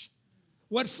change.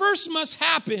 What first must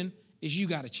happen is you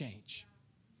got to change.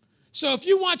 So if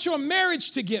you want your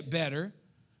marriage to get better,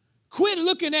 quit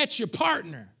looking at your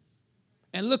partner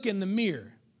and look in the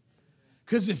mirror.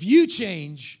 Because if you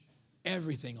change,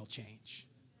 everything will change.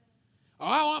 Oh,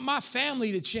 I want my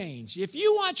family to change. If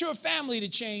you want your family to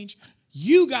change,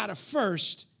 you got to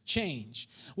first change.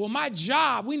 Well, my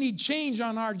job, we need change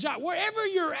on our job. Wherever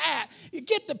you're at, you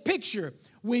get the picture.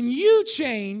 When you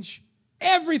change,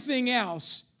 everything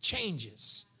else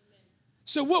changes.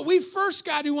 So what we first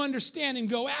got to understand and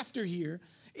go after here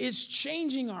is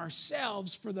changing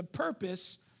ourselves for the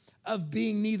purpose of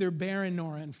being neither barren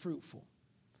nor unfruitful.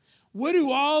 What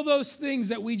do all those things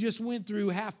that we just went through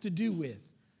have to do with?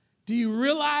 Do you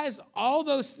realize all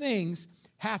those things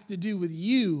have to do with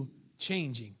you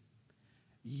changing?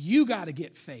 You got to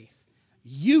get faith.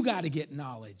 You got to get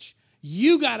knowledge.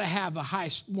 You got to have a high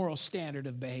moral standard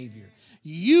of behavior.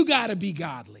 You got to be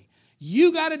godly.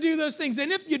 You got to do those things.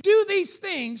 And if you do these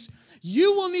things,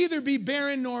 you will neither be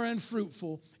barren nor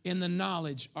unfruitful in the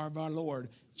knowledge of our Lord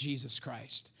Jesus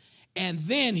Christ. And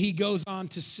then he goes on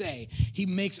to say, he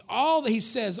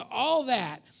says all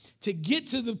that to get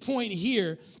to the point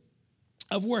here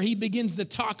of where he begins to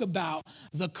talk about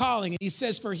the calling. And he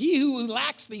says, for he who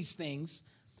lacks these things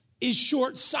is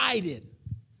short-sighted,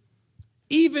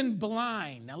 even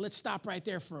blind. Now let's stop right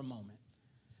there for a moment.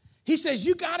 He says,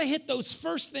 you got to hit those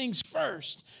first things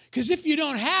first, because if you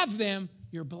don't have them,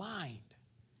 you're blind.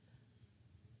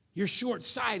 You're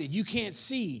short-sighted. You can't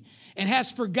see, and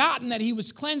has forgotten that he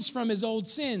was cleansed from his old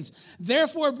sins.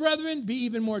 Therefore, brethren, be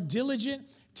even more diligent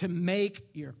to make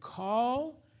your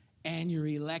call and your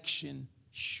election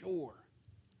sure.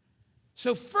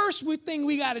 So first thing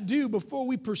we got to do before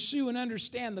we pursue and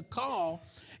understand the call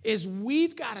is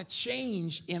we've got to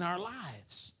change in our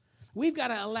lives. We've got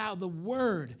to allow the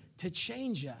word to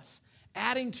change us,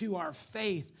 adding to our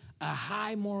faith a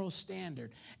high moral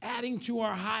standard, adding to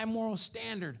our high moral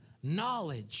standard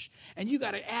knowledge. And you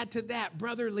got to add to that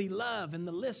brotherly love, and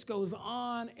the list goes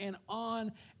on and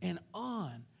on and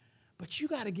on. But you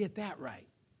got to get that right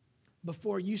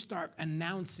before you start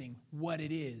announcing what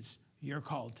it is you're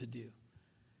called to do.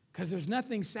 Because there's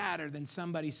nothing sadder than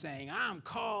somebody saying, I'm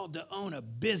called to own a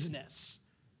business,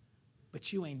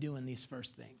 but you ain't doing these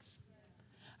first things.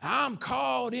 I'm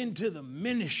called into the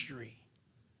ministry,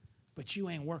 but you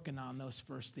ain't working on those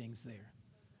first things there.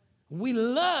 We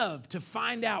love to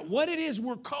find out what it is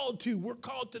we're called to. We're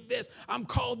called to this. I'm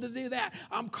called to do that.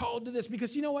 I'm called to this.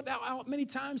 Because you know what? Many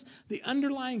times the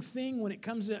underlying thing when it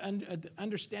comes to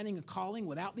understanding a calling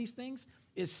without these things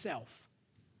is self.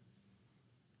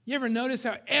 You ever notice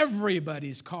how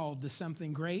everybody's called to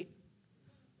something great?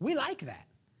 We like that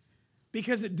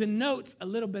because it denotes a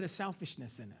little bit of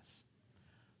selfishness in us.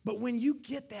 But when you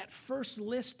get that first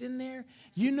list in there,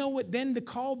 you know what then the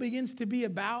call begins to be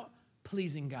about?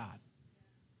 Pleasing God.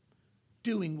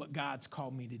 Doing what God's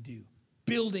called me to do.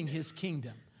 Building his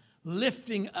kingdom.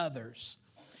 Lifting others.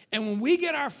 And when we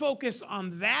get our focus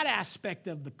on that aspect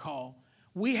of the call,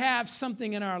 we have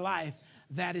something in our life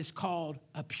that is called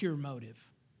a pure motive.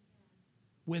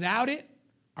 Without it,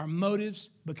 our motives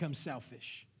become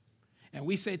selfish. And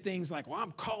we say things like, well,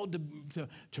 I'm called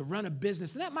to run a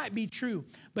business. And that might be true.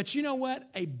 But you know what?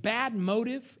 A bad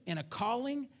motive and a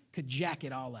calling could jack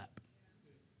it all up.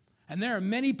 And there are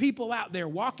many people out there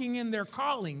walking in their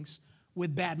callings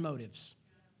with bad motives.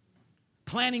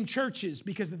 Planning churches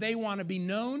because they want to be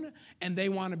known and they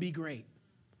want to be great.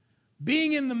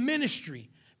 Being in the ministry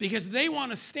because they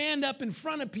want to stand up in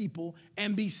front of people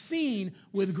and be seen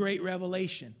with great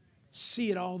revelation.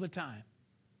 See it all the time.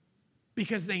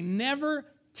 Because they never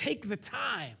take the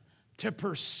time to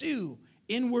pursue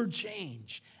inward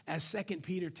change, as 2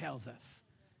 Peter tells us.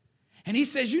 And he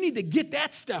says you need to get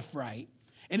that stuff right.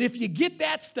 And if you get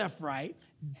that stuff right,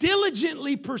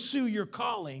 diligently pursue your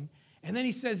calling. And then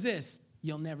he says this,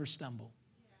 you'll never stumble.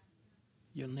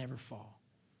 You'll never fall.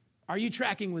 Are you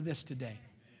tracking with this today?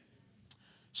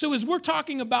 So as we're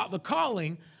talking about the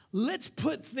calling, let's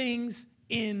put things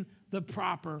in the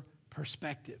proper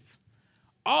perspective.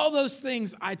 All those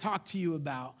things I talked to you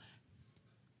about,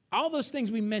 all those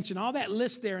things we mentioned, all that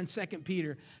list there in 2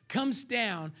 Peter comes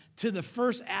down to the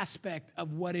first aspect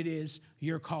of what it is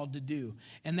you're called to do.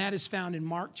 And that is found in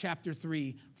Mark chapter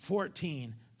 3,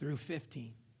 14 through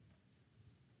 15.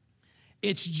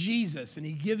 It's Jesus, and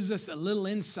he gives us a little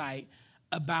insight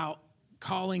about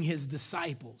calling his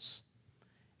disciples.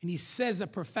 And he says a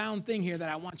profound thing here that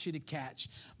I want you to catch.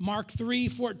 Mark 3,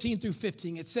 14 through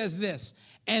 15, it says this,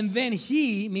 and then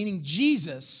he, meaning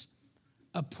Jesus,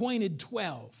 appointed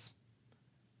 12.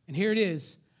 And here it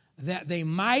is, that they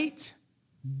might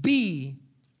be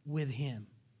with him.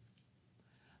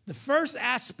 The first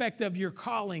aspect of your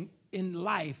calling in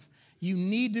life, you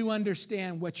need to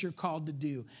understand what you're called to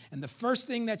do. And the first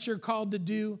thing that you're called to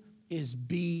do is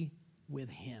be with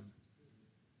him.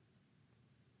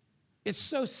 It's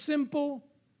so simple,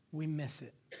 we miss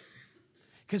it.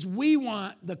 Because we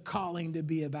want the calling to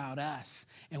be about us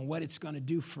and what it's going to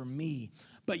do for me.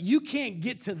 But you can't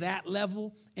get to that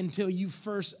level until you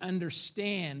first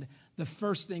understand the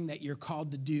first thing that you're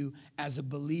called to do as a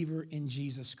believer in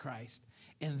Jesus Christ.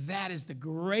 And that is the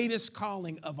greatest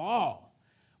calling of all.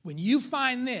 When you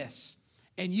find this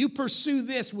and you pursue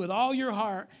this with all your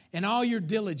heart and all your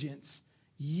diligence,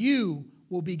 you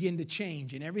will begin to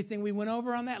change. And everything we went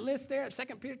over on that list there,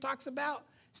 2 Peter talks about,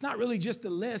 it's not really just a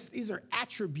list. These are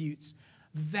attributes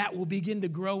that will begin to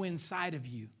grow inside of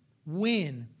you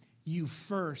when you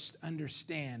first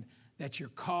understand that you're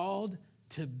called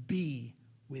to be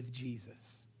with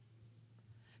Jesus.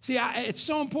 See, it's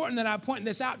so important that I point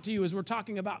this out to you as we're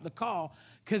talking about the call,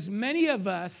 because many of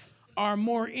us are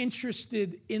more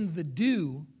interested in the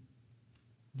do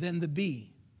than the be.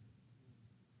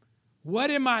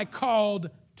 What am I called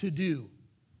to do?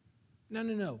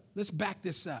 No. Let's back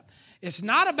this up. It's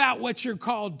not about what you're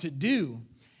called to do.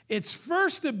 It's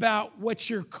first about what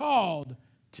you're called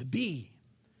to be.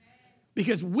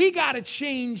 Because we got to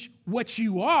change what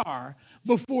you are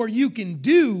before you can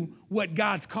do what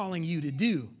God's calling you to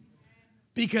do.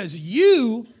 Because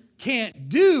you can't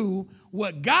do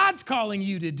what God's calling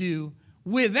you to do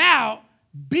without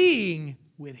being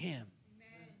with him.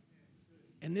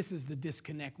 And this is the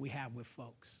disconnect we have with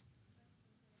folks.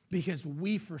 Because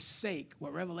we forsake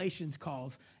what Revelations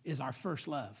calls is our first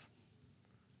love.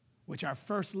 Which our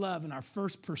first love and our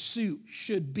first pursuit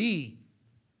should be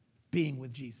being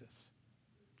with Jesus.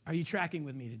 Are you tracking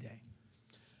with me today?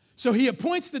 So he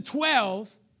appoints the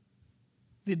 12,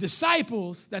 the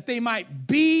disciples, that they might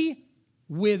be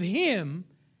with him.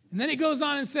 And then it goes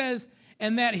on and says,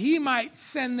 and that he might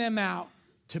send them out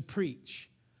to preach.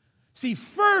 See,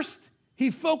 first, he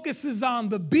focuses on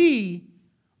the be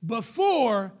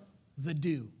before the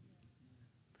do.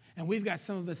 And we've got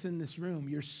some of us in this room,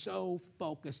 you're so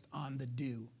focused on the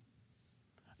do.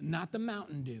 Not the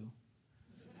Mountain Dew,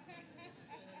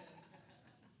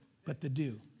 but the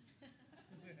do.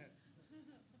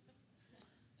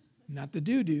 Not the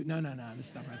do. No, I'm going to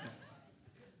stop right there.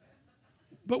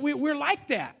 But we're like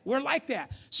that. We're like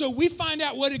that. So we find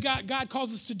out what God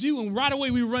calls us to do, and right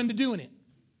away we run to doing it.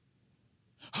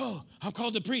 Oh, I'm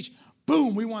called to preach.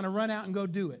 Boom, we want to run out and go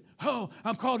do it. Oh,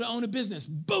 I'm called to own a business.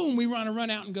 Boom, we want to run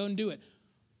out and go and do it.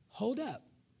 Hold up.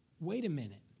 Wait a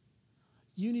minute.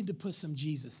 You need to put some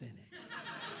Jesus in it.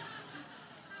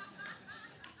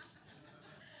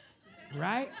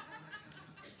 Right?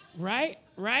 Right?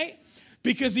 Right?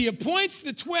 Because he appoints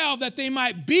the 12 that they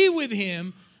might be with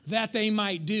him, that they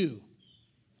might do.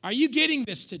 Are you getting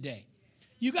this today?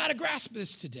 You got to grasp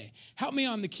this today. Help me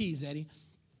on the keys, Eddie.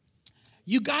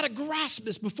 You got to grasp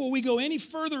this before we go any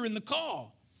further in the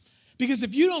call. Because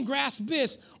if you don't grasp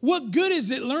this, what good is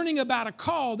it learning about a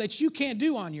call that you can't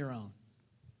do on your own?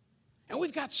 And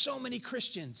we've got so many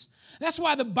Christians. That's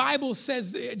why the Bible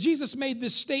says, Jesus made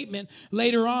this statement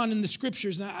later on in the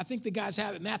scriptures. And I think the guys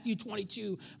have it, Matthew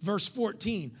 22, verse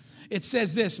 14. It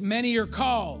says this, many are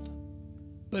called,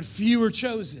 but few are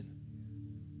chosen.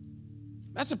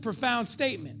 That's a profound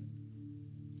statement.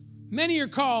 Many are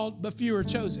called, but few are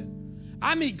chosen.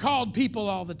 I meet called people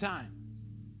all the time.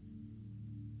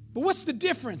 But what's the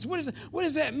difference? What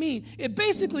does that mean? It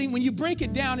basically, when you break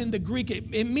it down in the Greek,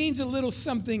 it means a little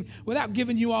something, without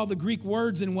giving you all the Greek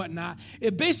words and whatnot.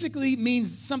 It basically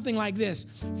means something like this.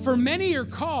 For many are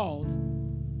called,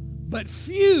 but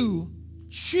few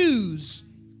choose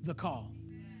the call.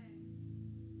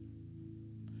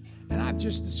 And I've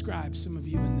just described some of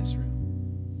you in this room.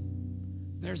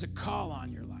 There's a call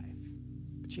on your life,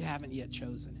 but you haven't yet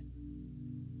chosen it.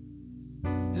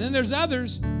 And then there's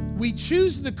others, we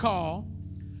choose the call,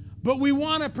 but we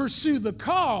want to pursue the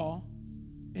call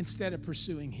instead of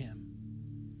pursuing him.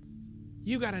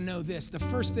 You got to know this. The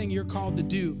first thing you're called to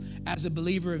do as a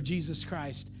believer of Jesus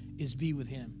Christ is be with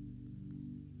him.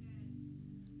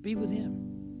 Be with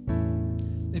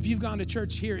him. If you've gone to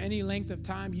church here any length of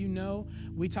time, you know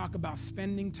we talk about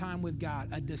spending time with God.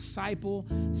 A disciple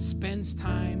spends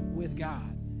time with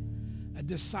God. A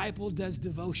disciple does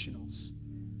devotionals.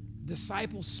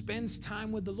 Disciple spends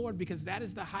time with the Lord because that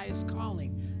is the highest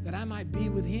calling, that I might be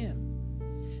with him.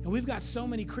 And we've got so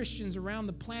many Christians around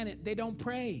the planet, they don't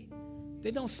pray.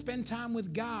 They don't spend time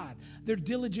with God. They're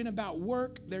diligent about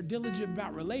work. They're diligent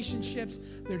about relationships.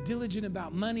 They're diligent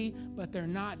about money, but they're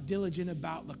not diligent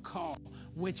about the call,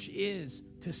 which is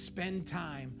to spend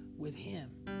time with him.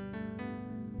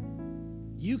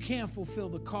 You can't fulfill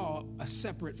the call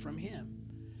separate from him.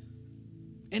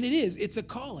 And it's a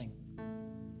calling.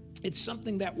 It's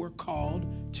something that we're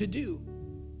called to do.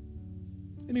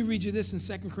 Let me read you this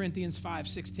in 2 Corinthians 5,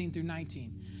 16 through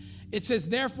 19. It says,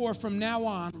 therefore, from now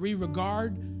on, we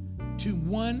regard to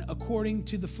one according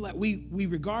to the flesh. We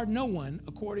regard no one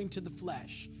according to the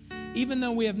flesh, even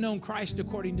though we have known Christ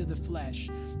according to the flesh.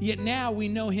 Yet now we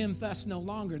know him thus no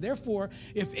longer. Therefore,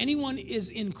 if anyone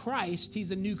is in Christ, he's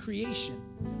a new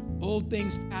creation. Old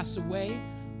things pass away.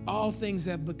 All things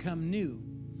have become new.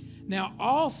 Now,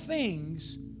 all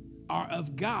things are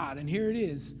of God, and here it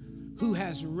is, who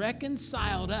has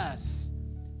reconciled us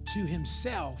to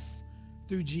himself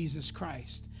through Jesus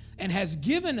Christ, and has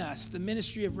given us the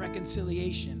ministry of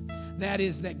reconciliation. That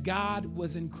is, that God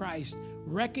was in Christ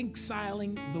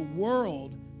reconciling the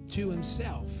world to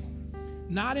himself,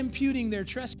 not imputing their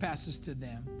trespasses to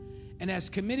them, and has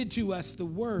committed to us the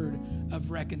word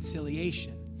of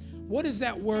reconciliation. What does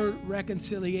that word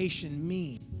reconciliation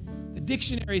mean? The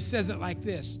dictionary says it like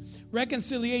this.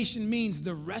 Reconciliation means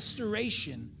the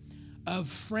restoration of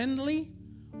friendly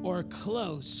or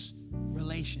close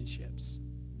relationships.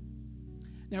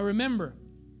 Now remember,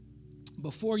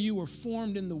 before you were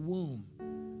formed in the womb,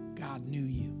 God knew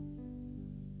you.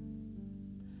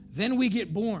 Then we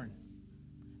get born.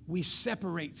 We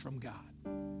separate from God.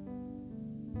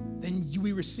 Then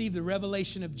we receive the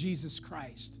revelation of Jesus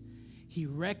Christ. He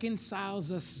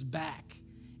reconciles us back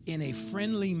in a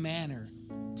friendly manner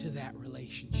to that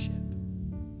relationship.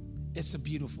 It's a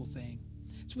beautiful thing.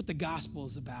 It's what the gospel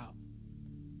is about.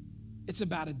 It's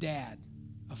about a dad,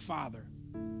 a father,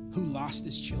 who lost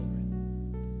his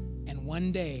children. And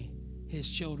one day,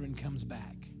 his children comes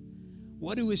back.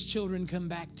 What do his children come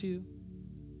back to?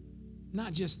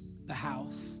 Not just the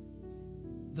house,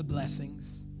 the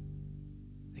blessings.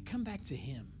 They come back to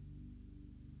him.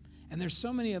 And there's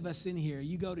so many of us in here,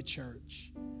 you go to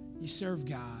church, you serve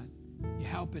God, you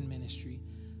help in ministry,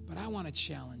 but I want to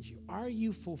challenge you. Are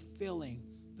you fulfilling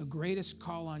the greatest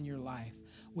call on your life,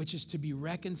 which is to be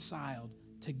reconciled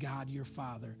to God your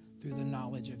Father through the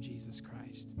knowledge of Jesus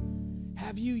Christ?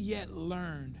 Have you yet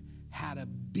learned how to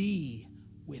be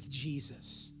with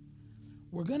Jesus?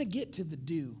 We're going to get to the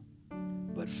do,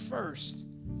 but first,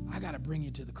 I got to bring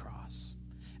you to the cross.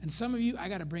 And some of you, I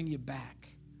got to bring you back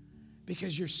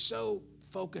because you're so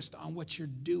focused on what you're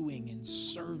doing and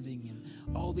serving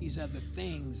and all these other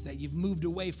things, that you've moved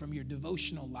away from your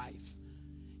devotional life.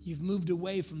 You've moved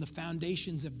away from the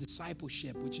foundations of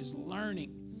discipleship, which is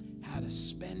learning how to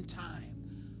spend time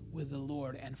with the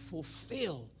Lord and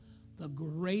fulfill the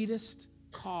greatest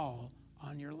call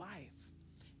on your life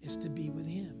is to be with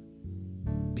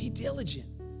him. Be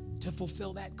diligent to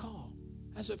fulfill that call.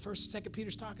 That's what 1st and 2nd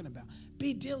Peter's talking about.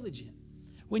 Be diligent.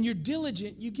 When you're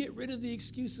diligent, you get rid of the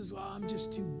excuses. Oh, I'm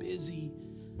just too busy,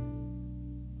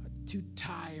 too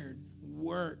tired,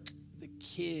 work, the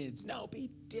kids. No,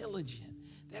 be diligent.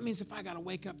 That means if I got to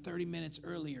wake up 30 minutes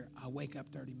earlier, I'll wake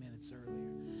up 30 minutes earlier.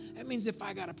 That means if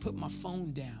I got to put my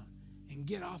phone down and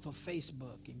get off of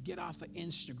Facebook and get off of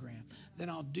Instagram, then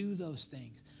I'll do those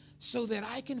things so that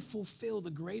I can fulfill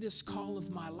the greatest call of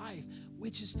my life,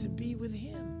 which is to be with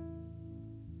him.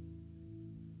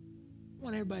 I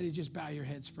want everybody to just bow your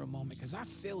heads for a moment because I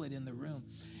feel it in the room.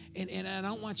 And I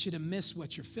don't want you to miss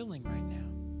what you're feeling right now.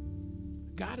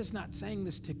 God is not saying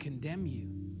this to condemn you.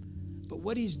 But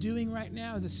what he's doing right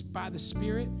now by the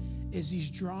Spirit is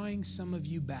he's drawing some of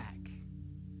you back.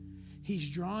 He's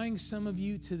drawing some of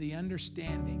you to the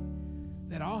understanding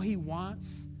that all he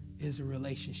wants is a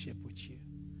relationship with you.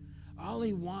 All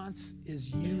he wants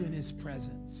is you in his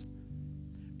presence.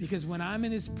 Because when I'm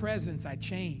in his presence, I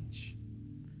change.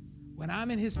 When I'm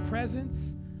in his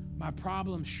presence, my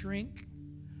problems shrink.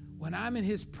 When I'm in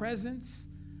his presence,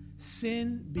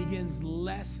 sin begins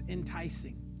less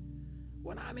enticing.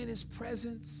 When I'm in his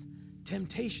presence,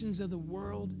 temptations of the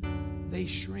world, they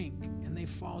shrink and they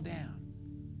fall down.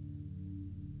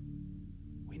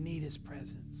 We need his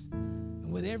presence.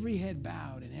 And with every head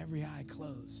bowed and every eye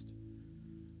closed,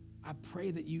 I pray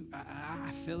that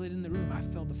I feel it in the room. I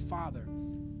feel the Father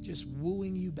just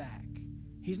wooing you back.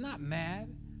 He's not mad.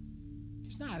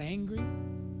 He's not angry.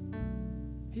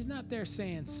 He's not there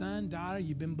saying, son, daughter,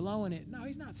 you've been blowing it. No,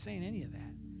 he's not saying any of that.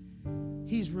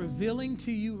 He's revealing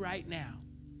to you right now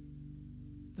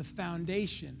the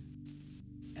foundation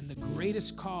and the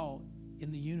greatest call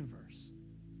in the universe,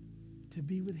 to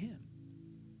be with him,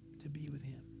 to be with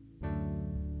him.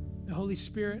 The Holy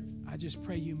Spirit, I just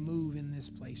pray you move in this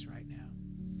place right now,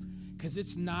 because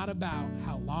it's not about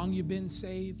how long you've been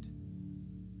saved.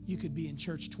 You could be in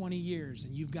church 20 years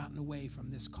and you've gotten away from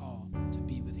this call to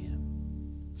be with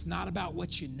him. It's not about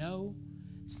what you know.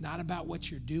 It's not about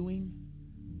what you're doing.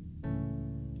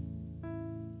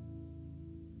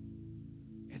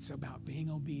 It's about being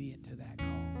obedient to that call.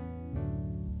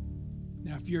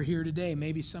 Now, if you're here today,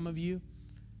 maybe some of you,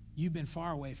 you've been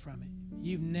far away from it.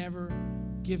 You've never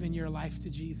given your life to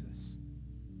Jesus.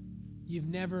 You've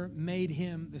never made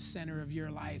him the center of your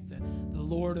life, the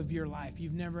Lord of your life.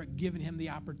 You've never given him the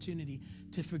opportunity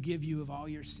to forgive you of all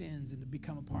your sins and to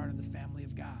become a part of the family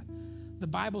of God. The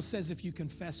Bible says if you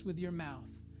confess with your mouth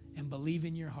and believe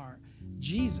in your heart,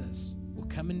 Jesus will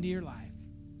come into your life,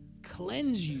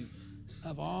 cleanse you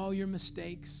of all your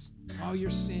mistakes, all your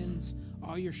sins,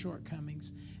 all your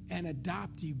shortcomings, and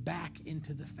adopt you back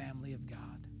into the family of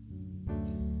God.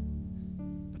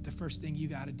 But the first thing you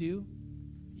got to do,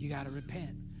 you got to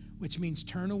repent, which means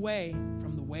turn away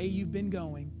from the way you've been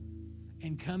going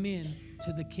and come in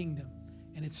to the kingdom.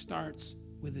 And it starts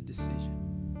with a decision.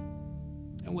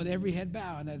 And with every head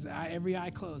bowed and every eye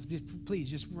closed, please,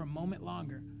 just for a moment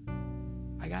longer,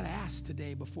 I got to ask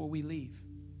today before we leave.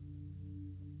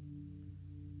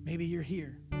 Maybe you're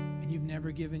here and you've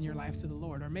never given your life to the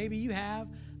Lord. Or maybe you have,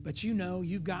 but you know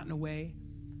you've gotten away.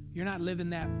 You're not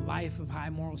living that life of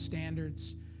high moral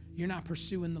standards. You're not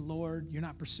pursuing the Lord. You're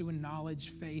not pursuing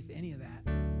knowledge, faith, any of that.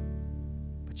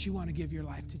 But you want to give your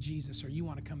life to Jesus, or you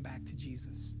want to come back to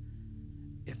Jesus.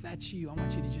 If that's you, I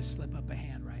want you to just slip up a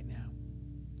hand right now,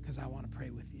 because I want to pray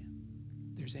with you.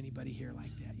 If there's anybody here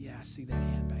like that. Yeah, I see that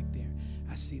hand back there.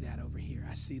 I see that over here.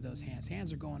 I see those hands.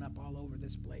 Hands are going up all over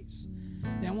this place.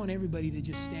 Now, I want everybody to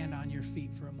just stand on your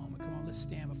feet for a moment. Come on, let's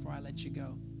stand before I let you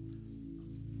go.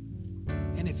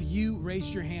 And if you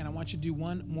raised your hand, I want you to do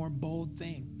one more bold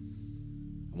thing.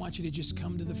 I want you to just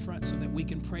come to the front so that we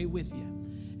can pray with you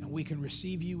and we can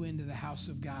receive you into the house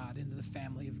of God, into the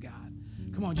family of God.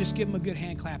 Come on, just give them a good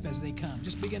hand clap as they come.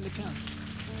 Just begin to come.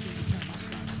 Begin to come, my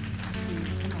son. I see you.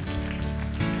 Come on.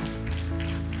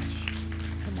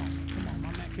 Come on,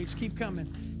 my man. Just keep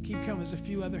coming. Keep coming. There's a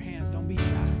few other hands. Don't be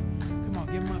shy. Come on,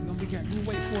 give them up. Don't be careful. We'll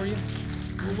wait for you.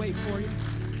 We'll wait for you.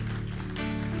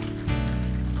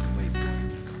 Wait for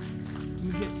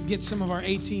you. We'll get some of our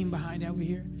A team behind over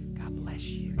here. God bless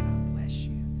you. God bless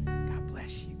you. God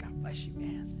bless you. God bless you,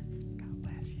 man. God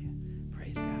bless you.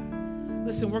 Praise God.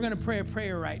 Listen, we're going to pray a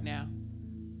prayer right now.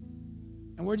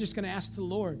 And we're just going to ask the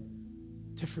Lord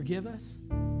to forgive us,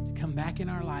 to come back in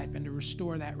our life and to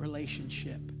restore that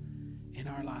relationship in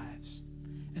our lives.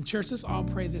 And church, let's all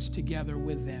pray this together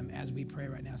with them as we pray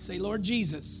right now. Say, Lord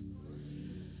Jesus,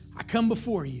 I come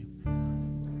before you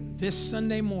this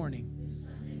Sunday morning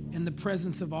in the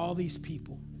presence of all these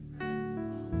people,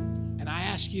 and I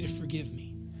ask you to forgive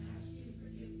me.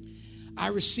 I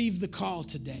received the call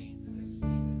today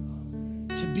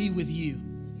to be with you,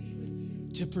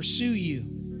 to pursue you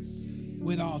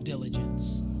with all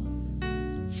diligence.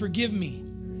 Forgive me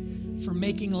for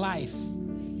making life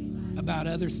about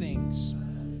other things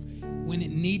when it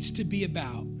needs to be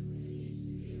about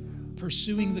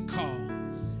pursuing the call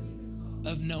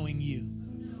of knowing you.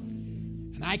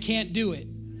 And I can't do it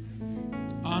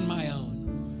on my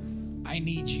own. I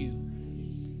need you.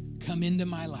 Come into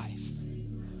my life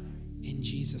in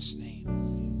Jesus'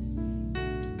 name.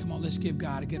 Come on, let's give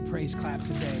God a good praise clap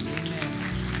today. Amen.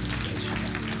 Praise you, God.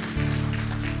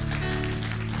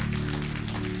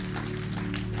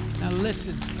 Now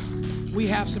listen, we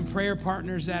have some prayer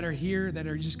partners that are here that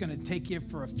are just going to take you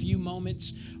for a few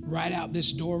moments right out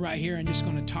this door right here and just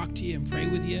going to talk to you and pray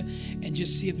with you and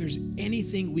just see if there's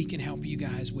anything we can help you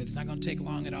guys with. It's not going to take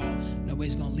long at all.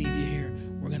 Nobody's going to leave you here.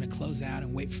 We're going to close out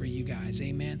and wait for you guys.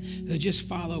 Amen. So just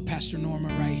follow Pastor Norma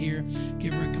right here.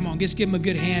 Come on, just give them a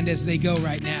good hand as they go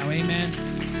right now. Amen.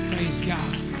 Praise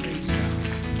God. Praise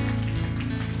God.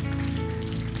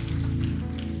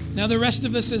 Now the rest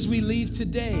of us as we leave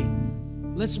today,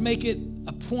 let's make it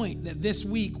a point that this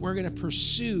week we're going to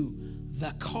pursue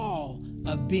the call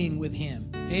of being with him.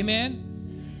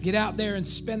 Amen. Get out there and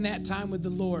spend that time with the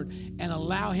Lord and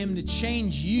allow him to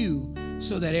change you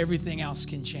so that everything else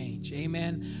can change.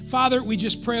 Amen. Father, we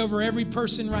just pray over every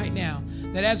person right now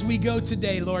that as we go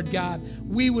today, Lord God,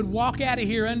 we would walk out of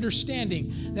here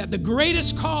understanding that the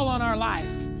greatest call on our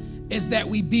life is that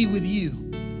we be with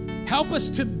you. Help us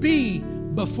to be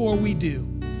before we do.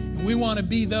 And we want to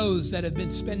be those that have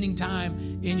been spending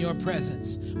time in your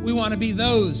presence. We want to be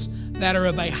those that are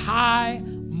of a high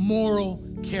moral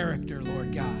character,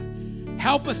 Lord God.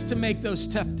 Help us to make those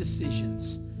tough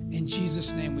decisions. In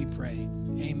Jesus' name we pray.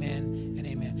 Amen and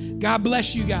amen. God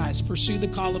bless you guys. Pursue the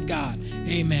call of God.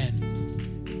 Amen.